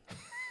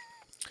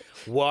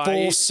 Why?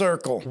 Full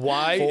circle.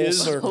 Why Full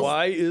is circle.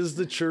 why is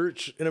the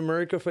church in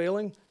America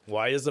failing?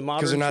 Why is the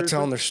modern? 'Cause they're not church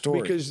telling failing? their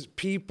story. Because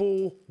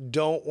people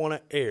don't want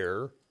to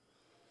air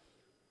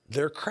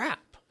their crap.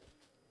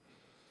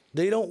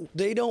 They don't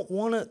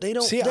want to. They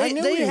don't. See, they, I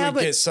knew they we have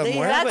would a- get somewhere.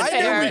 They have, That's I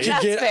know fair. we could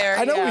That's get. fair,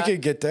 I know we yeah.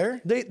 could get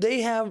there.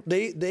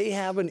 they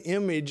have an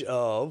image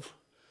of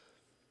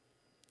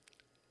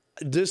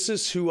this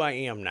is who I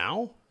am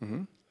now.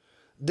 Mm-hmm.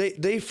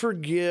 They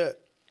forget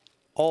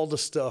all the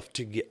stuff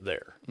to get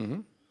there.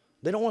 Mm-hmm.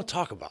 They don't want to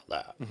talk about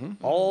that.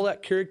 All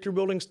that character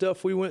building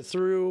stuff we went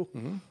through.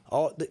 Mm-hmm.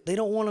 All they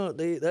don't want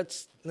to.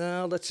 Let's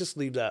just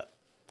leave that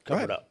covered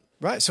Right. up.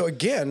 Right. So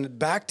again,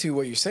 back to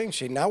what you're saying,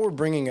 Shane. Now we're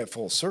bringing it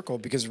full circle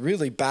because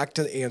really, back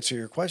to answer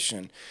your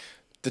question,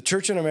 the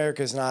church in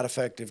America is not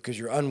effective because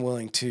you're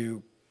unwilling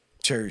to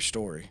share your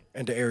story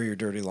and to air your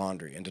dirty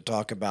laundry and to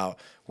talk about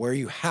where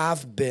you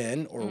have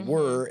been or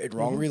were in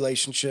wrong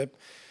relationship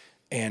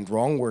and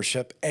wrong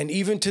worship, and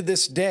even to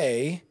this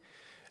day,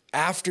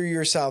 after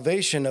your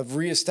salvation, of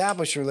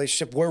reestablish a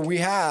relationship where we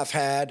have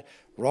had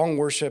wrong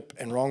worship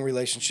and wrong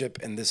relationship,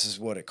 and this is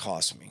what it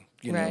cost me.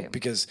 You know, Right.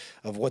 because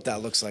of what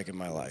that looks like in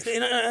my life.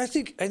 And I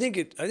think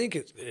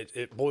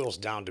it boils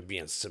down to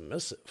being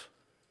submissive.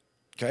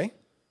 Okay.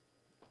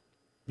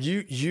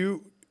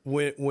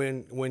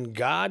 When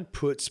God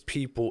puts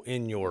people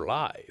in your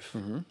life,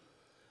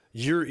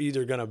 you're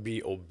either going to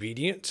be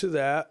obedient to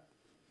that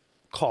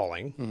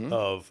calling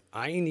of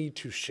I need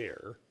to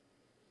share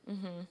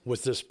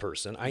with this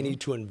person. I need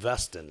to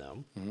invest in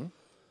them.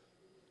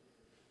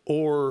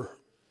 Or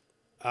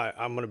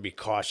I'm going to be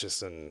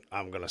cautious and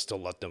I'm going to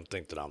still let them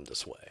think that I'm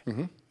this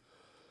way.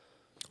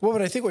 Well,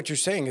 but I think what you're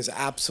saying is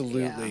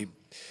absolutely,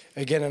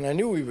 again, and I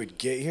knew we would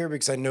get here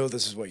because I know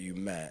this is what you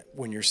meant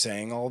when you're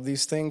saying all of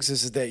these things,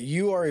 is that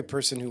you are a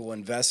person who will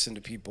invest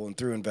into people, and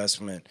through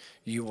investment,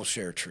 you will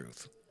share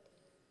truth.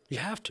 You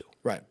have to.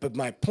 Right. But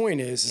my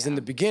point is in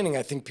the beginning,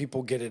 I think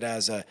people get it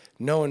as a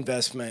no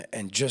investment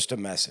and just a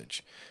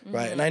message.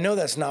 Right. And I know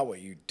that's not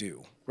what you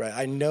do. Right.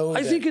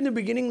 I think in the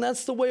beginning,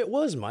 that's the way it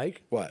was,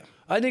 Mike. What?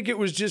 I think it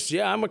was just,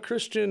 I'm a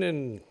Christian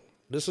and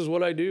this is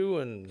what I do.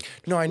 And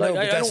no, I know,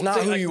 but that's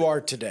not who you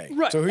are today.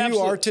 Right. So who absolutely.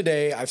 you are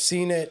today, I've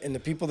seen it in the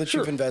people that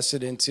you've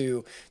invested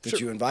into, that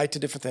you invite to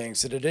different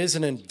things, that it is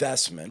an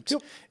investment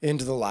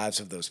into the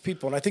lives of those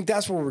people. And I think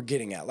that's what we're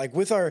getting at. Like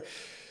with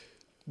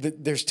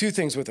there's two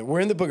things with it. We're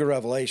in the book of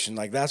Revelation.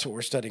 Like that's what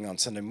we're studying on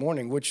Sunday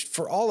morning, which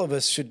for all of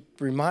us should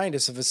remind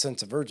us of a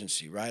sense of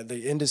urgency, right?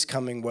 The end is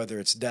coming, whether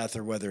it's death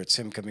or whether it's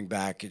him coming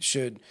back. It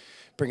should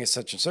bring us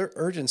such an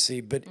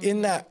urgency. But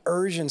in that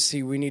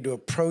urgency, we need to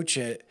approach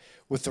it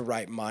with the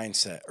right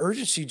mindset.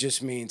 Urgency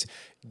just means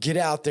get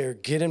out there,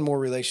 get in more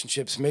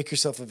relationships, make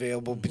yourself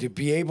available, to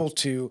be able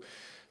to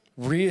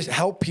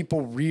help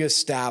people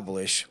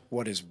reestablish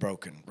what is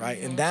broken, right?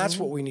 And that's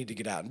what we need to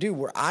get out and do.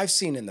 Where I've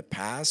seen in the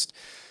past,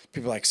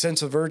 people like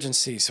sense of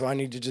urgency, so I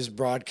need to just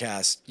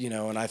broadcast,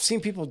 and I've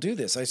seen people do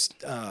this.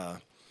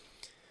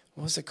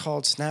 What was it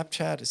called?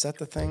 Snapchat? Is that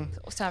the thing?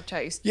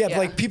 Snapchat. Yeah,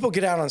 like people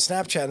get out on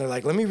Snapchat and they're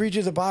like, let me read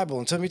you the Bible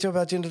and tell me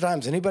about the end of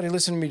times. Anybody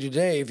listen to me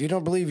today? If you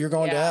don't believe, you're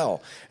going to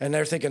hell. And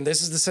they're thinking,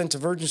 this is the sense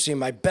of urgency. And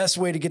my best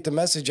way to get the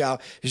message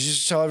out is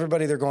just to tell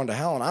everybody they're going to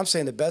hell. And I'm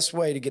saying the best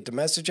way to get the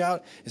message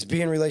out is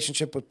be in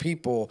relationship with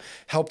people,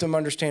 help them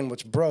understand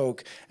what's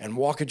broke, and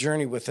walk a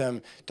journey with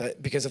them.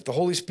 Because if the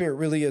Holy Spirit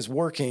really is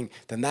working,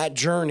 then that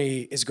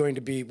journey is we're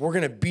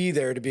going to be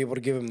there to be able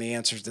to give them the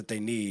answers that they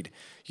need,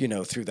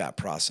 through that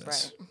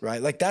process.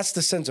 Right? Like that's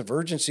the sense of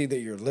urgency that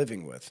you're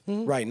living with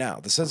right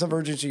now. The sense of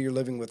urgency you're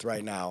living with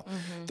right now.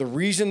 The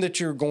reason that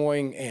you're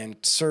going and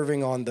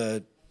serving on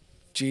the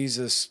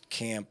Jesus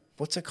camp,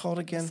 what's it called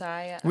again?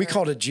 Messiah. We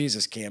called it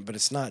Jesus camp, but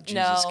it's not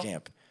Jesus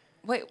camp.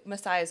 Wait,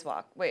 Messiah's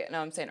Walk. Wait, no,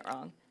 I'm saying it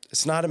wrong.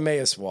 It's not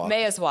Emmaus Walk.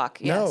 Emmaus Walk,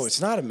 yes. No, it's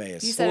not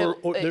Emmaus. You said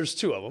or there's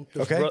two of them.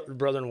 Okay.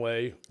 Brethren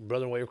Way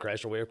of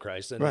Christ, or Way of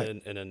Christ, and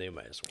then the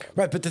Emmaus Walk.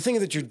 Right, but the thing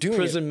that you're doing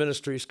Prison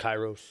Ministries,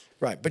 Kairos.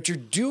 Right, but you're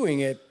doing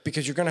it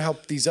because you're going to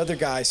help these other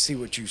guys see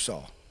what you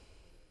saw.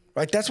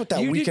 Right, that's what that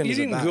weekend is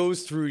about. You didn't go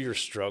through your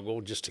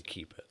struggle just to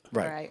keep it.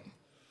 Right.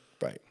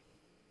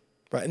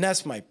 And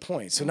that's my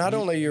point. So not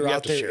only you're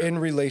out there in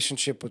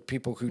relationship with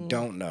people who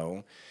don't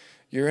know,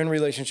 you're in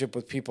relationship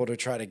with people to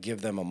try to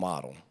give them a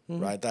model,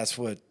 right? That's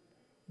what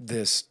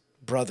this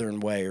Brethren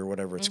Way or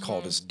whatever it's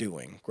called is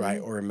doing,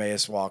 right? Or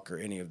Emmaus Walk or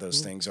any of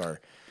those things are.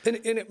 And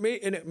it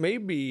may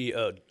be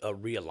a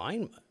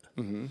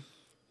realignment.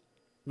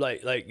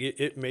 Like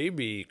it may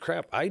be,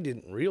 crap, I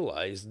didn't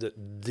realize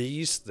that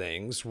these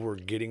things were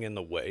getting in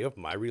the way of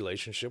my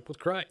relationship with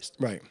Christ.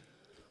 Right.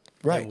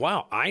 And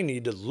wow, I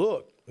need to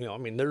look.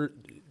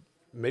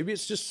 Maybe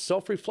it's just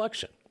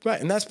self-reflection.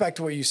 Right, and that's back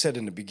to what you said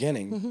in the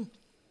beginning.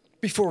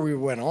 Before we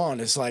went on,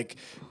 is like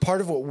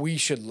part of what we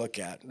should look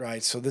at,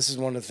 right? So this is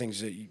one of the things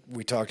that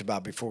we talked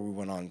about before we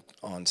went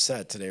on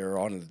set today or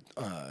on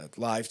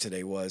live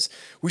today was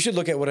we should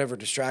look at whatever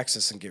distracts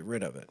us and get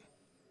rid of it,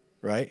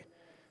 right?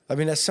 I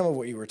mean, that's some of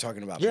what you were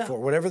talking about before.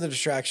 Whatever the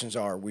distractions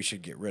are, we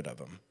should get rid of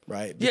them,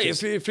 right?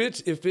 Because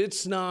if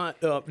it's not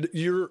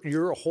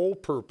your whole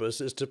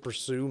purpose is to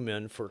pursue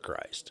men for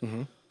Christ.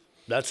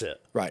 That's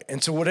it. Right,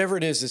 and so whatever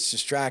it is that's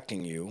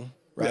distracting you.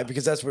 Right,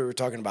 because that's what we were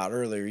talking about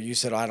earlier. You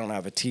said, I don't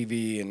have a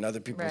TV, and other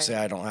people say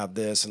I don't have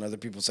this, and other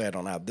people say I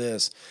don't have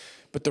this.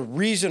 But the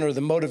reason or the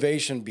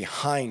motivation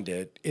behind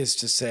it is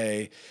to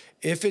say,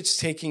 if it's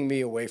taking me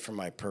away from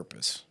my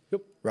purpose,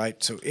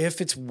 right? So if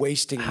it's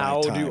wasting my time.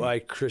 How do I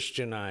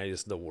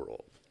Christianize the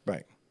world?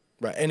 Right.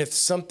 And if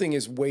something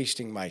is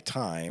wasting my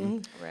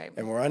time,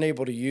 and we're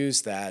unable to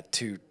use that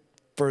to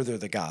further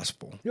the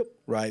gospel,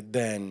 right,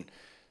 then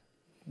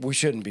we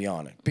shouldn't be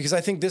on it. Because I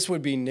think this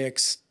would be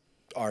Nick's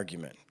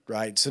argument.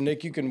 Right. So,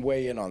 Nick, you can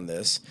weigh in on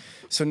this.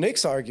 So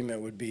Nick's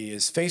argument would be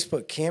is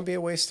Facebook can be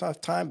a waste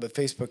of time, but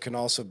Facebook can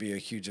also be a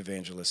huge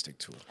evangelistic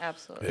tool.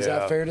 Absolutely. Is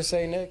that fair to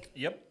say, Nick?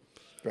 Yep.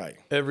 Right.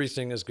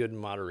 Everything is good in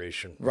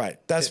moderation. Right.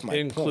 That's my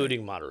including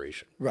point.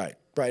 Moderation. Right.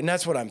 And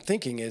that's what I'm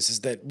thinking is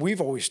that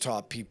we've always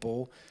taught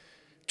people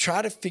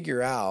try to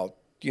figure out,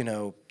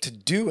 to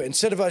do it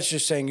instead of us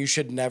just saying you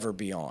should never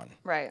be on.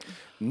 Right.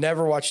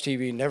 Never watch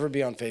TV, never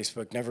be on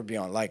Facebook, never be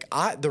on.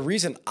 The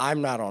reason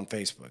I'm not on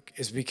Facebook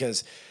is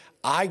because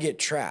I get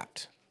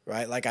trapped,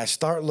 right? Like I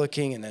start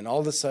looking and then all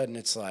of a sudden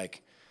it's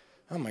like,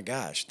 oh my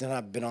gosh, then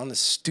I've been on this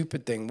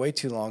stupid thing way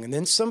too long. And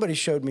then somebody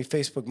showed me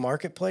Facebook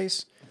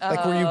Marketplace,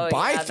 like where you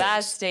buy things.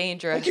 That's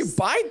dangerous. Like you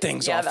buy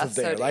things off of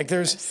there. So like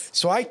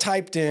so I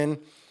typed in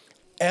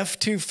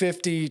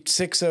F250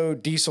 60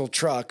 diesel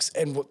trucks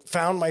and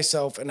found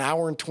myself an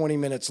hour and 20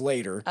 minutes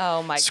later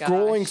Oh my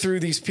scrolling gosh. through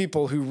these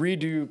people who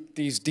redo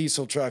these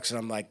diesel trucks. And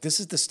I'm like, this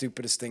is the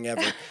stupidest thing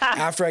ever.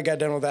 After I got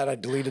done with that, I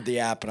deleted the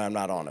app and I'm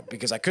not on it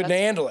because I couldn't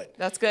handle it.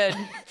 That's good.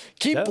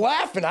 Keep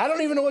laughing. I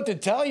don't even know what to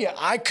tell you.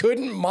 I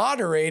couldn't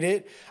moderate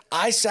it.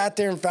 I sat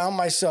there and found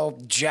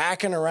myself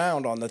jacking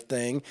around on the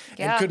thing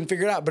and couldn't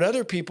figure it out. But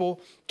other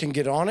people can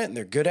get on it and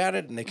they're good at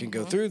it and they can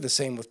go through. The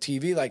same with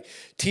TV. Like,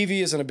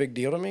 TV isn't a big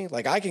deal to me.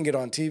 Like, I can get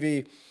on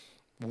TV,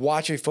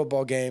 watch a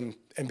football game,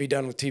 and be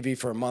done with TV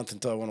for a month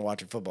until I want to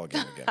watch a football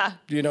game again.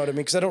 You know what I mean?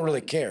 Because I don't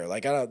really care.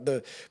 Like,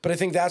 but I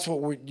think that's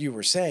what you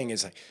were saying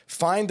is like,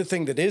 find the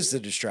thing that is the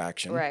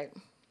distraction, Right.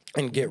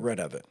 and get rid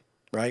of it.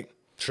 Right?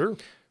 Sure.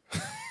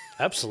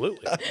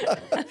 Absolutely.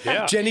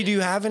 Yeah. Jenny, do you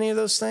have any of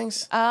those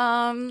things?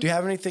 Do you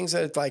have any things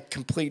that are like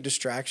complete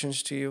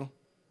distractions to you?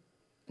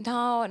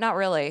 No, not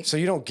really. So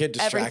you don't get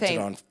distracted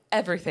on.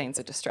 Everything's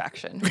a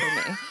distraction for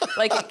me.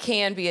 Like, it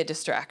can be a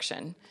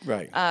distraction.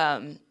 Right.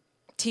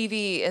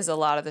 TV is a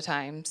lot of the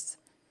times,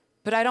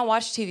 but I don't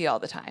watch TV all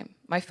the time.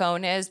 My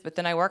phone is, but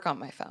then I work on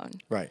my phone.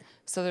 Right.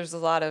 So there's a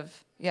lot of,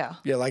 yeah.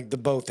 Yeah, like the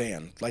both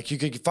and. Like you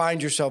could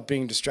find yourself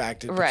being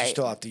distracted, but you Right.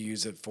 still have to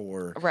use it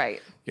for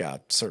Right.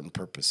 certain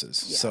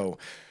purposes. Yeah.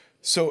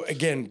 So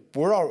again,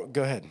 we're all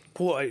go ahead.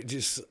 Well,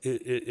 it's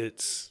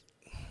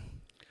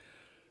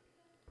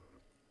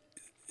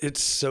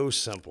so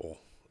simple.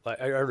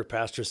 Like I heard a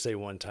pastor say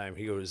one time,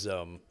 he goes,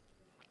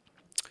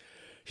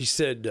 he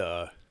said,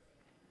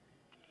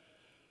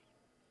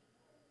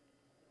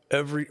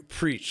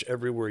 preach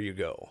everywhere you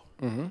go,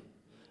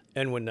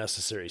 and when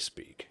necessary,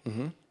 speak.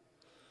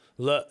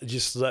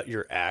 Just let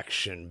your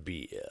action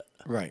be it.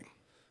 Right.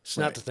 It's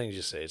not the things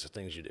you say; it's the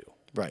things you do.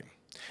 Right.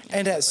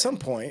 And at some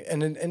point,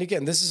 and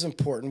again, this is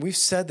important. We've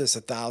said this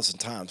 1,000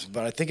 times,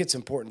 but I think it's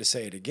important to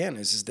say it again,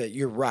 is that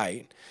you're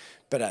right.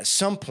 But at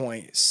some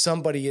point,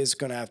 somebody is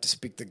going to have to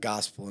speak the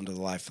gospel into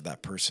the life of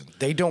that person.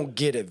 They don't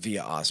get it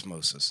via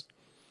osmosis.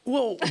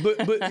 Well,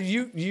 but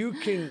you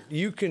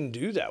can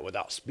do that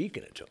without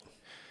speaking it to them.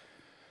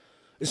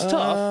 It's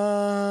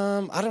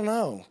tough. I don't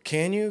know.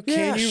 Can you?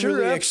 Yeah, Can you sure,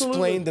 really absolutely.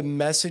 explain the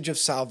message of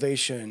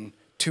salvation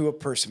to a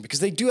person? Because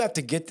they do have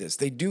to get this.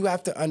 They do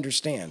have to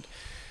understand.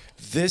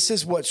 This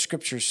is what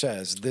Scripture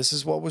says. This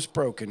is what was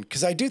broken.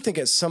 Because I do think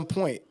at some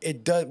point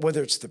it does.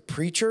 Whether it's the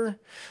preacher,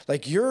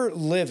 like you're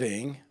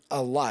living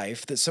a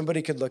life that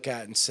somebody could look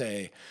at and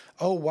say,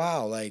 "Oh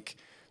wow, like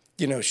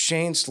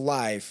Shane's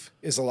life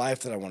is a life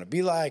that I want to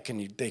be like,"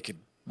 and they could.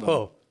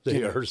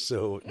 They are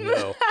so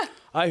no.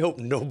 I hope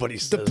nobody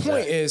says that. The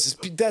point is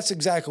that's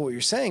exactly what you're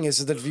saying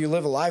is that if you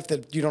live a life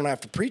that you don't have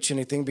to preach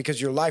anything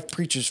because your life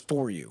preaches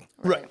for you.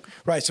 Right.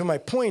 Right. So my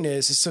point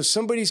is so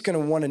somebody's going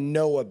to want to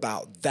know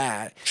about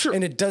that. Sure.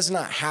 And it does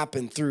not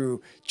happen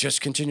through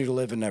just continue to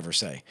live and never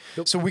say.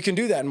 Nope. So we can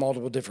do that in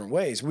multiple different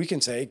ways. We can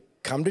say,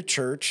 come to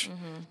church.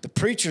 The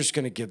preacher's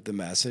going to give the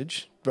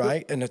message,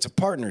 right? Yep. And it's a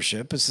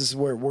partnership. This is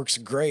where it works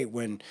great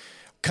when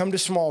come to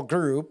small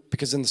group,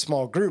 because in the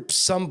small group,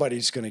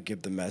 somebody's going to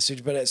give the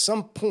message. But at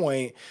some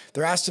point,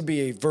 there has to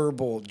be a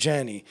verbal,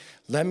 Jenny,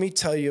 let me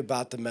tell you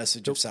about the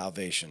message of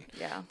salvation.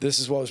 Yeah. This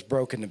is what was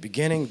broken in the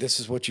beginning. This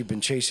is what you've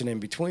been chasing in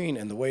between.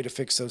 And the way to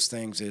fix those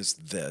things is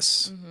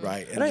this,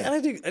 right? And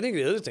I think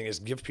the other thing is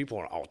give people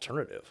an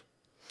alternative.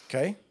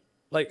 Okay.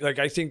 Like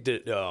I think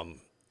that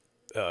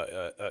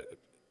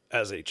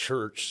as a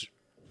church,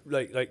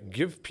 like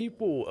give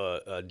people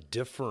a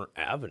different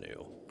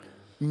avenue.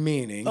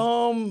 Meaning?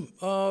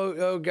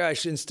 Oh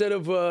gosh! Instead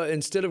of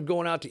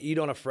going out to eat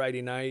on a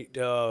Friday night,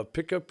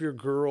 pick up your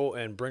girl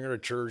and bring her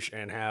to church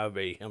and have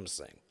a hymn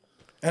sing.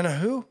 And a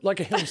who?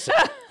 Like a hymn sing.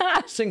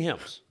 Sing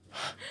hymns.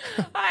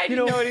 I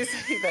didn't know what he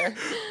said either.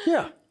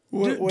 Yeah.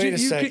 Wait a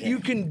second. You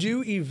can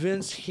do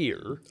events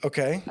here.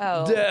 Okay.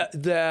 Oh. That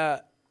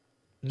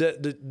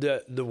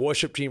the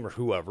worship team or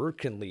whoever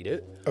can lead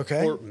it.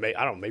 Okay. Or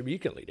I don't know. Maybe you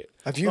can lead it.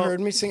 Have you heard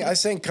me sing? I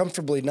sang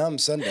Comfortably Numb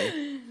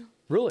Sunday.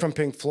 Really? From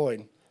Pink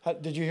Floyd.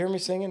 Did you hear me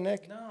singing,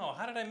 Nick? No,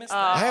 how did I miss that?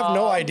 I have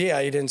no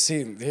idea you didn't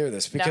hear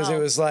this because No. it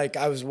was like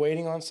I was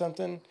waiting on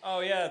something.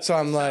 Oh yeah. So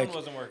I'm the like, sound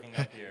wasn't working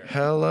up here.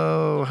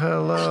 Hello,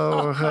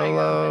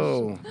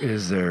 hello.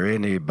 Is there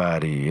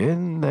anybody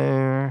in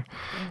there?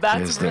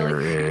 That's Is there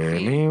really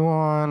creepy.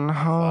 anyone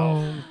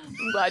home?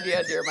 I'm glad you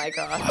had your mic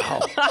off.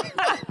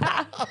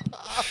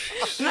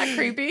 Isn't that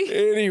creepy?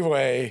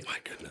 Anyway. My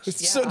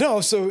goodness.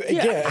 So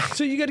again.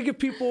 So you got to give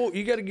people.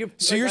 You got to give.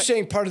 So you're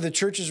saying part of the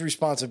church's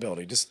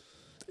responsibility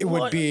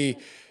would be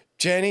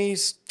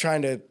Jenny's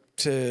trying to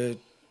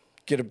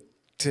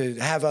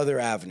have other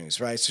avenues,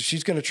 right? So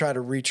she's going to try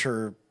to reach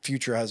her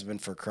future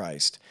husband for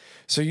Christ.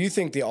 So you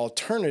think the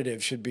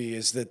alternative should be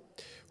is that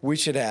we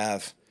should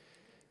have,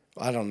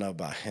 I don't know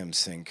about hymn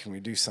sing. Can we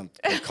do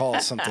something? Call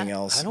it something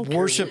else. I don't care.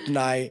 Worship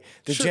night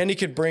that Sure. Jenny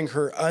could bring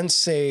her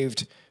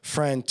unsaved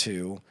friend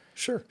to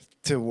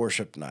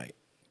worship night.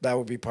 That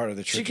would be part of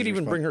the church. She could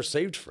even bring her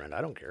saved friend. I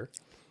don't care.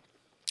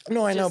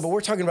 No, I know, but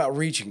we're talking about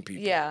reaching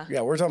people. Yeah.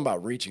 Yeah, we're talking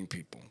about reaching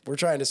people. We're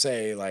trying to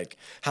say, like,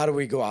 how do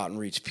we go out and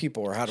reach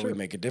people or how do we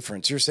make a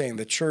difference? You're saying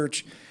the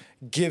church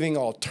giving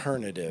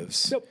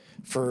alternatives Yep.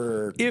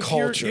 for If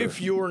culture.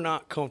 if you're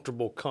not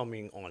comfortable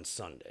coming on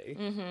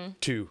Sunday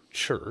to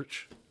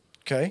church,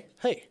 Okay.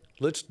 hey,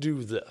 let's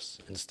do this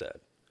instead.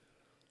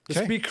 Let's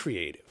Okay. be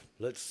creative.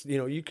 Let's,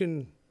 you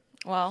can.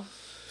 Well,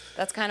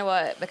 that's kind of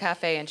what the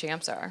cafe and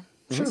champs are,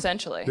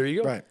 essentially. There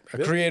you go. Right. A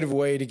Yep. creative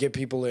way to get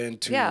people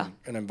into Yeah.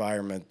 an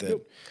environment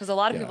that, Because a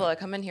lot of Yeah. people that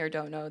come in here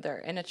don't know they're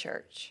in a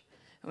church.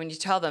 And when you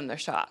tell them, they're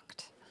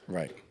shocked.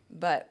 right.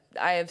 But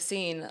I have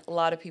seen a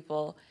lot of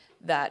people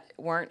that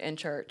weren't in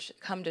church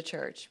come to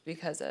church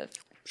because of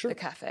the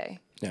cafe.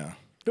 Yeah.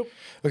 Yep.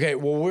 Okay,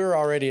 well, we're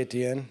already at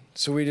the end.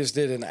 So we just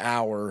did an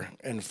hour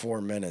and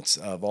 4 minutes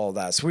of all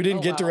that. So we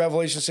didn't get to wow.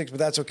 Revelation 6, but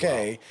that's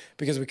okay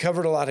because we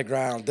covered a lot of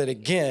ground that,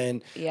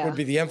 again, Yeah. would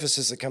be the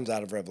emphasis that comes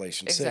out of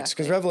Revelation 6. Because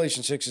Exactly.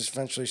 Revelation 6 is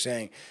essentially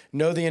saying,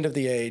 know the end of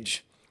the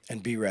age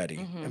and be ready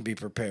Mm-hmm. and be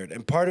prepared.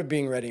 And part of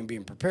being ready and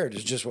being prepared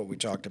is just what we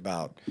talked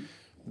about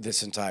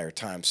this entire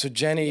time. So,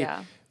 Jenny,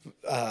 Yeah.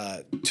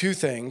 two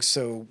things.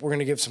 So we're going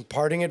to give some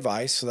parting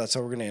advice. So that's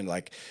how we're going to end.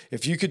 Like,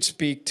 if you could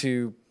speak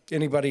to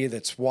anybody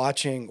that's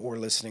watching or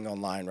listening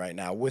online right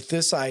now with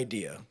this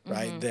idea,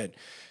 right, that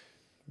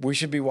we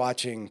should be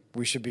watching,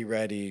 we should be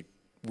ready,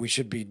 we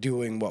should be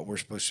doing what we're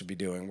supposed to be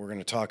doing. We're going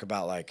to talk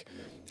about like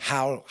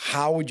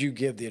how would you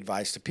give the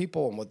advice to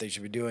people and what they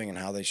should be doing and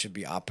how they should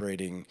be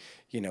operating,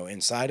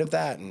 inside of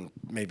that, and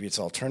maybe it's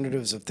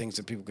alternatives of things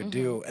that people could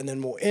do. And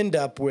then we'll end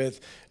up with,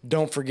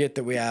 don't forget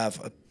that we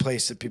have a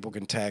place that people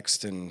can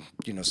text, and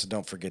so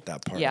don't forget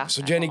that part. Yeah,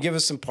 So I Jenny, won't. give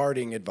us some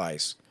parting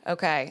advice.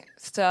 Okay,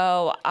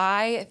 so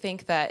I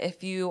think that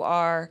if you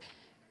are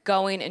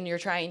going and you're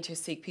trying to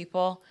seek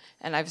people,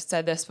 and I've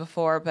said this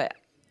before, but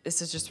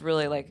this is just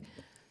really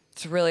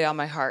it's really on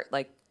my heart,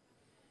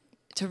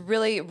 to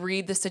really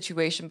read the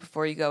situation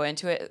before you go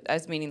into it,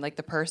 as meaning like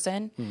the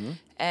person,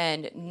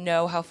 and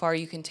know how far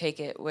you can take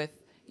it with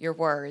your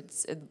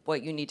words, and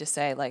what you need to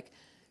say. Like,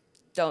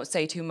 don't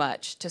say too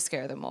much to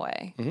scare them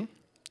away.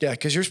 Yeah,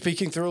 because you're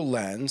speaking through a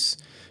lens,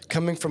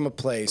 coming from a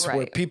place where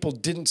Right. people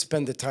didn't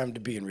spend the time to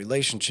be in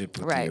relationship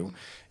with Right. you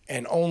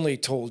and only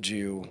told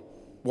you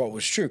what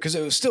was true, because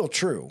it was still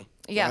true.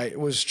 Yeah. Right? It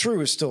was true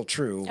is still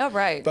true. Oh,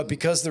 right. But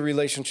because the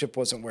relationship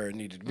wasn't where it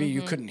needed to be,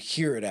 you couldn't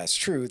hear it as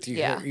truth.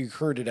 Yeah. You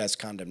heard it as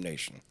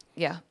condemnation.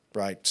 Yeah,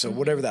 Right? So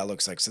whatever that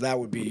looks like. So that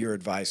would be your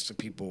advice to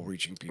people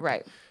reaching people.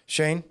 Right.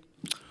 Shane?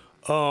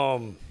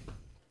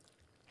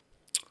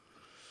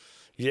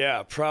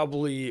 Yeah,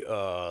 probably.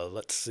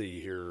 Let's see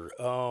here.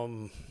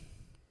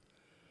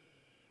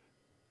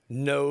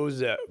 Know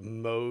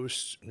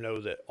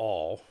that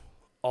all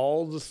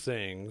the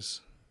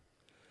things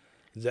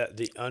that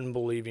the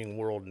unbelieving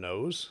world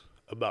knows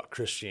about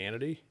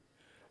Christianity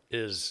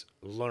is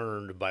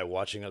learned by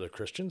watching other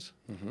Christians.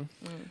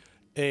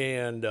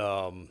 And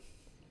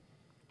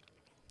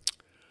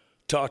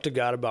talk to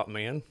God about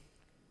man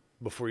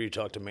before you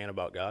talk to man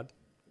about God.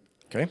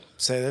 Okay.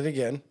 Say that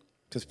again,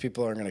 because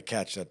people aren't going to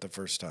catch that the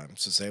first time.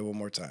 So say it one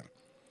more time.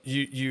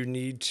 You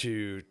need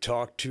to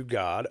talk to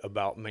God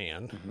about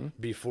man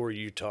before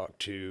you talk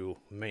to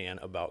man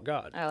about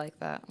God. I like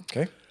that.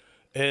 Okay.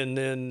 And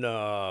then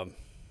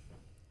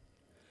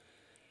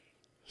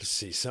let's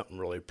see, something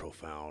really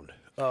profound.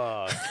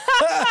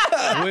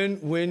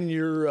 When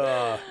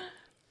you're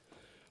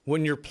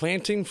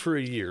planting for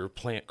a year,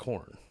 plant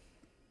corn.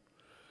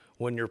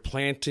 When you're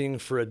planting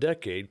for a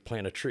decade,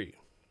 plant a tree.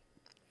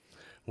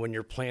 When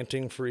you're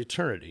planting for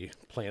eternity,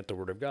 plant the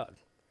Word of God.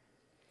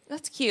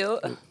 That's cute.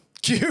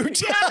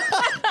 Cute.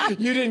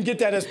 You didn't get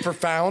that as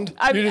profound.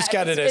 You just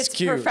got it as it's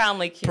cute.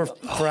 profoundly cute.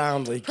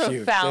 Profoundly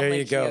cute. Profoundly there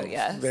you go. cute,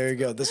 yes. There you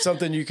go. That's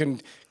something you can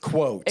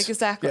quote.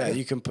 Exactly. Yeah,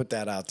 you can put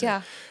that out there.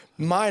 Yeah.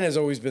 Mine has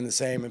always been the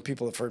same, and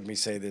people have heard me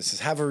say this: is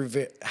have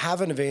an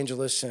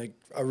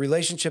a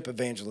relationship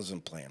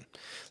evangelism plan.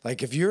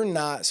 Like, if you're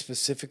not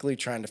specifically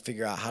trying to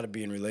figure out how to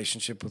be in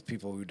relationship with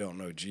people who don't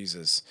know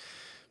Jesus,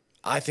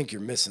 I think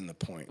you're missing the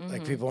point.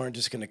 Like, people aren't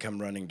just going to come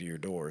running to your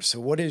door. So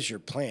what is your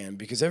plan?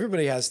 Because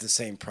everybody has the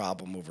same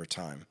problem over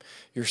time.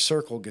 Your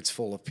circle gets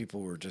full of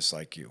people who are just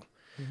like you.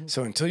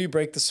 So until you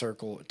break the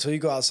circle, until you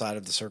go outside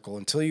of the circle,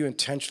 until you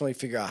intentionally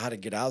figure out how to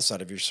get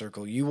outside of your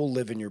circle, you will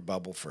live in your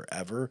bubble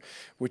forever,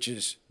 which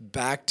is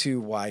back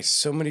to why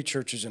so many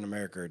churches in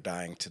America are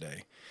dying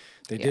today.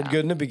 They did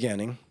good in the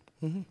beginning.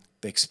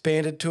 They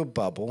expanded to a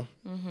bubble.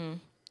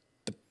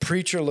 The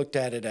preacher looked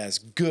at it as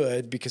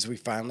good because we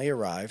finally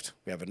arrived.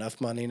 We have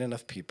enough money and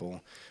enough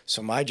people.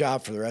 So my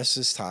job for the rest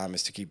of this time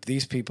is to keep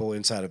these people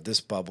inside of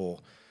this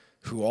bubble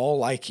who all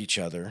like each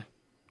other,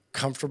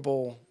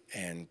 comfortable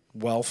and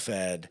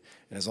well-fed.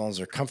 And as long as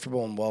they're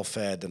comfortable and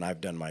well-fed, then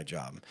I've done my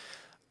job.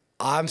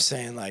 I'm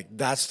saying, like,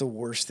 that's the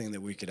worst thing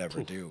that we could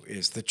ever do,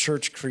 is the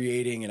church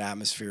creating an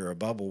atmosphere or a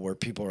bubble where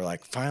people are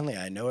like, finally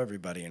I know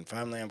everybody, and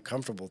finally I'm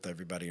comfortable with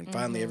everybody, and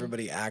finally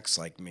everybody acts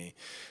like me.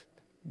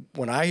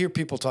 When I hear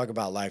people talk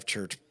about Life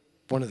Church,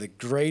 one of the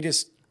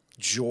greatest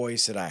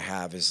joys that I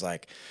have is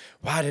like,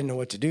 well, I didn't know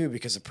what to do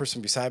because the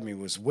person beside me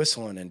was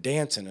whistling and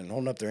dancing and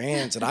holding up their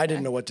hands, and I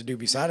didn't know what to do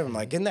beside them. I'm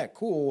like, isn't that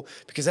cool?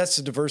 Because that's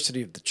the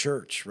diversity of the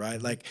church,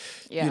 right? Like,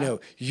 you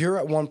know, you're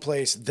at one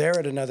place, they're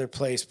at another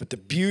place, but the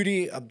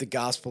beauty of the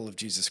gospel of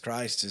Jesus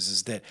Christ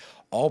is that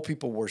all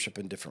people worship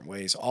in different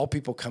ways. All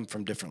people come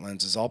from different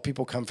lenses. All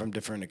people come from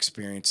different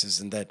experiences,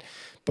 and that,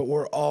 but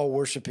we're all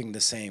worshiping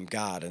the same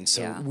God. And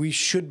so we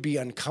should be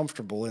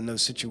uncomfortable in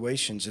those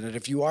situations. And that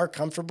if you are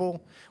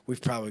comfortable,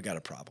 we've probably got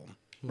a problem.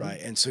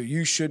 Right. And so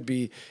you should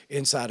be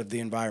inside of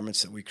the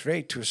environments that we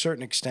create to a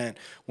certain extent.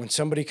 When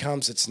somebody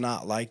comes that's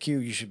not like you,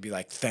 you should be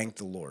like, thank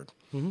the Lord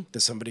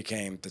that somebody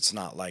came that's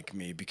not like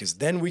me, because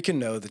then we can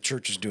know the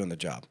church is doing the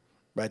job.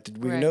 Right.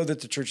 We know that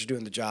the church is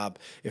doing the job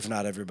if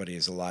not everybody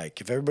is alike.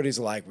 If everybody's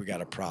alike, we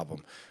got a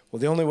problem. Well,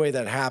 the only way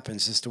that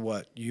happens is to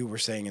what you were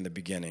saying in the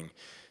beginning.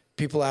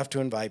 People have to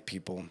invite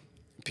people.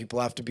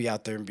 People have to be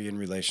out there and be in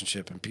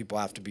relationship, and people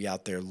have to be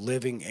out there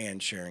living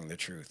and sharing the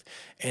truth.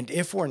 And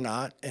if we're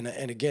not, and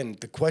again,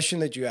 the question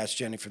that you asked,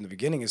 Jenny, from the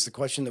beginning is the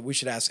question that we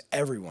should ask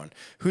everyone.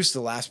 Who's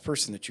the last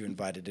person that you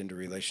invited into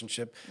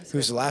relationship?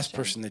 Who's the last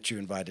person that you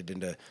invited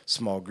into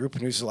small group?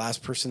 And who's the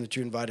last person that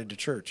you invited to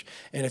church?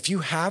 And if you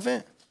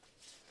haven't,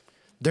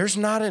 there's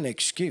not an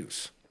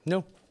excuse.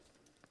 No.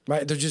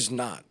 Right? There's just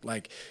not.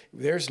 Like,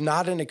 there's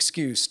not an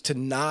excuse to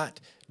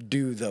not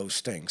do those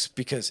things,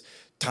 because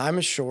time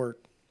is short.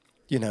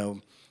 You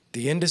know,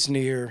 the end is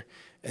near.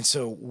 And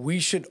so we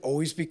should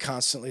always be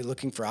constantly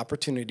looking for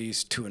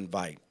opportunities to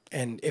invite.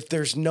 And if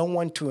there's no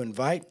one to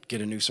invite,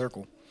 get a new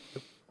circle,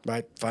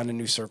 right? Find a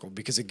new circle.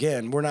 Because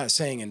again, we're not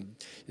saying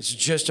it's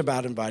just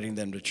about inviting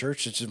them to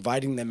church. It's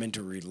inviting them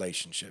into a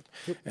relationship.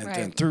 And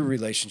then through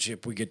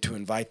relationship, we get to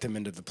invite them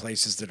into the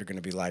places that are going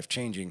to be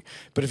life-changing.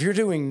 But if you're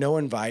doing no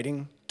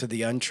inviting to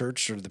the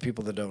unchurched or the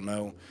people that don't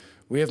know,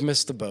 we have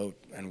missed the boat,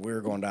 and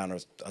we're going down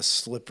a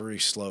slippery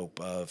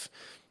slope of,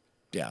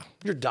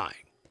 You're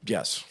dying.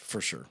 Yes,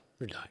 for sure.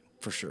 You're dying.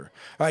 For sure.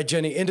 All right,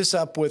 Jenny, end us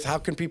up with how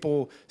can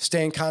people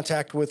stay in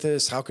contact with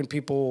us? How can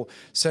people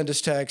send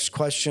us texts,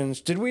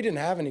 questions? We didn't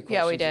have any questions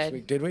Yeah, we did. this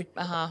week, did we?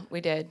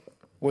 We did.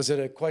 Was it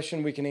a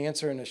question we can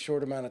answer in a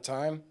short amount of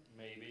time?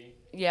 Maybe.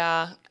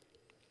 Yeah.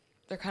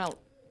 They're kind of...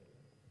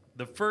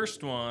 The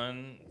first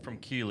one from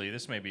Keely,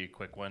 this may be a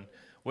quick one.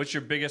 What's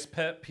your biggest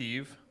pet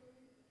peeve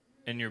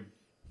in your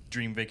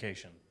dream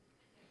vacation?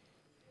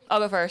 I'll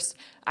go first.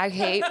 I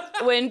hate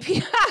when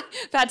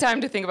I've had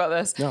time to think about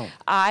this. No.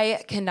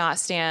 I cannot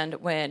stand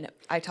when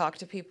I talk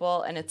to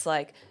people and it's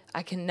like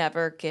I can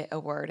never get a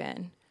word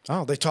in.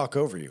 Oh, they talk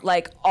over you.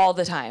 Like all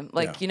the time.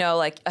 Like, Yeah. you know,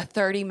 like a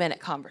 30-minute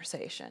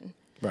conversation.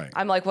 Right.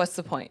 I'm like, what's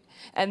the point?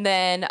 And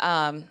then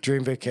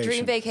Dream vacation.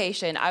 dream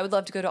vacation. I would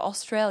love to go to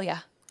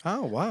Australia.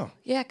 Oh, wow.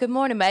 Yeah, good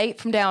morning, mate,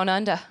 from down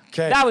under.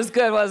 'Kay. That was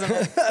good, wasn't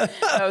it?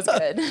 That was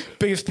good.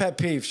 Biggest pet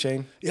peeve,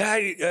 Shane? Yeah,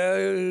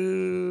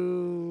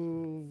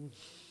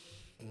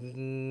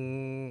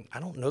 I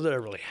don't know that I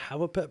really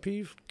have a pet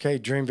peeve. Okay,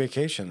 dream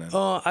vacation then.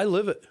 I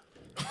live it.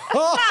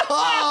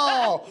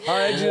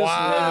 I just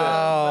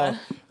wow.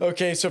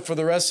 Okay, so for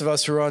the rest of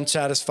us who are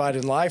unsatisfied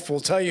in life, we'll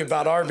tell you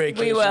about our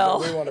vacation will.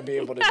 that we want to be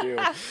able to do.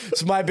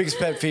 So my biggest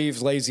pet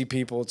peeve, lazy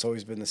people. It's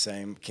always been the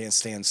same. Can't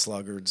stand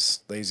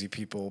sluggards, lazy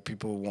people,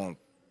 people who won't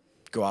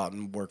go out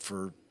and work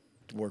for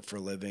a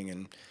living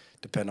and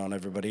depend on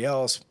everybody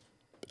else.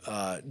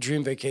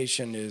 Dream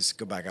vacation is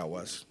go back out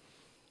west.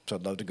 So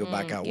I'd love to go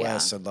back out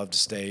west. I'd love to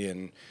stay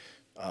in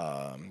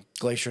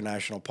Glacier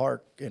National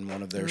Park in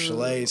one of their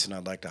chalets, and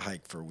I'd like to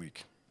hike for a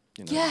week.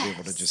 You know, be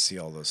able to just see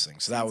all those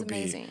things. So that would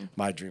amazing. be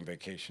my dream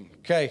vacation.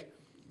 Okay.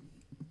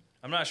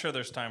 I'm not sure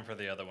there's time for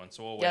the other one,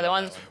 so we'll wait Yeah, the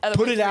on ones. that one.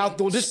 Put it out.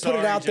 We'll just put it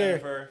Sorry, out there.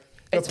 Jennifer.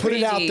 It's Put it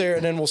pretty out deep. there,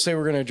 and then we'll say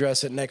we're going to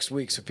address it next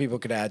week so people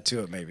could add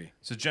to it maybe.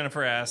 So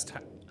Jennifer asked,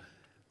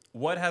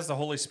 what has the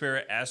Holy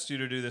Spirit asked you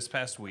to do this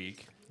past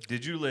week?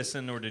 Did you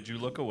listen or did you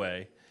look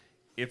away?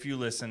 If you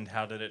listened,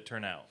 how did it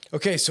turn out?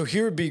 Okay, so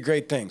here would be a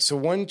great thing. So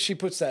when she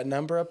puts that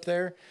number up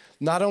there,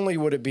 not only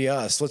would it be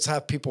us, let's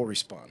have people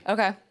respond.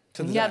 Okay.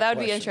 Yeah, that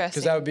would be interesting.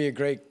 Because that would be a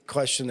great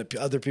question that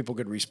other people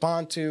could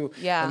respond to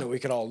and that we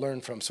could all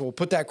learn from. So we'll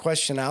put that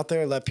question out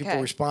there, let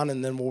people respond,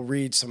 and then we'll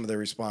read some of their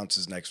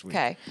responses next week.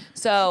 Okay.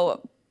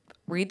 So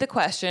read the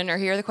question or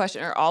hear the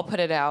question, or I'll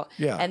put it out.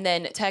 Yeah. And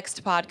then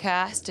text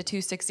podcast to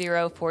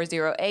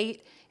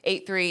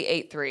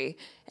 260-408-8383.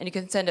 And you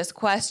can send us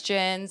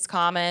questions,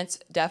 comments.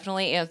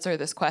 Definitely answer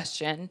this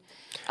question.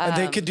 And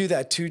they could do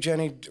that too,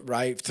 Jenny,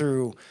 right?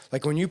 Through,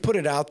 like when you put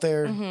it out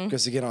there,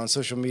 because again, on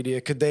social media,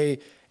 could they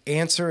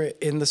answer it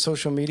in the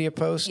social media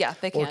post? Yeah,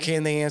 they can. Or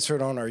can they answer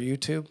it on our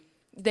YouTube?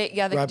 They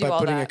Right, can do by all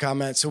putting that. a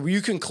comment. So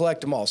you can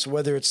collect them all. So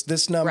whether it's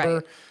this number,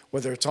 Right.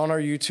 whether it's on our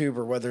YouTube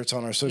or whether it's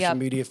on our social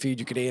media feed,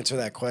 you could answer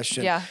that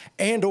question. Yeah.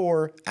 And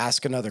or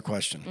ask another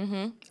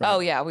question. Oh,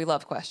 yeah. We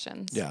love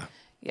questions. Yeah.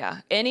 Yeah.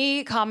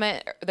 Any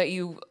comment that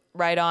you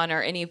write on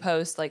or any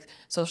post, like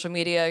social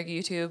media,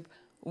 YouTube,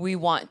 we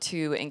want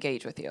to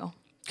engage with you.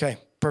 Okay,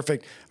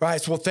 perfect. All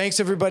right, so well, thanks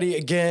everybody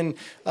again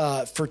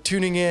for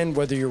tuning in,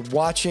 whether you're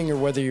watching or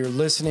whether you're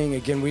listening.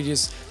 Again, we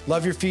just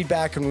love your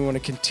feedback, and we want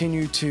to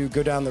continue to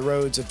go down the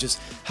roads of just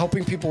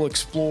helping people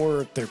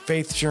explore their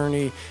faith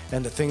journey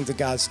and the things that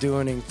God's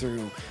doing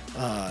through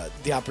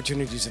the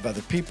opportunities of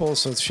other people.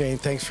 So Shane,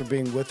 thanks for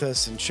being with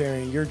us and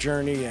sharing your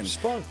journey and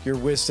your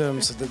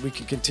wisdom so that we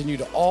can continue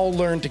to all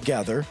learn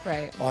together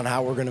on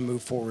how we're going to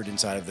move forward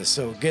inside of this.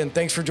 So again,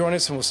 thanks for joining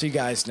us, and we'll see you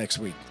guys next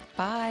week.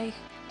 Bye.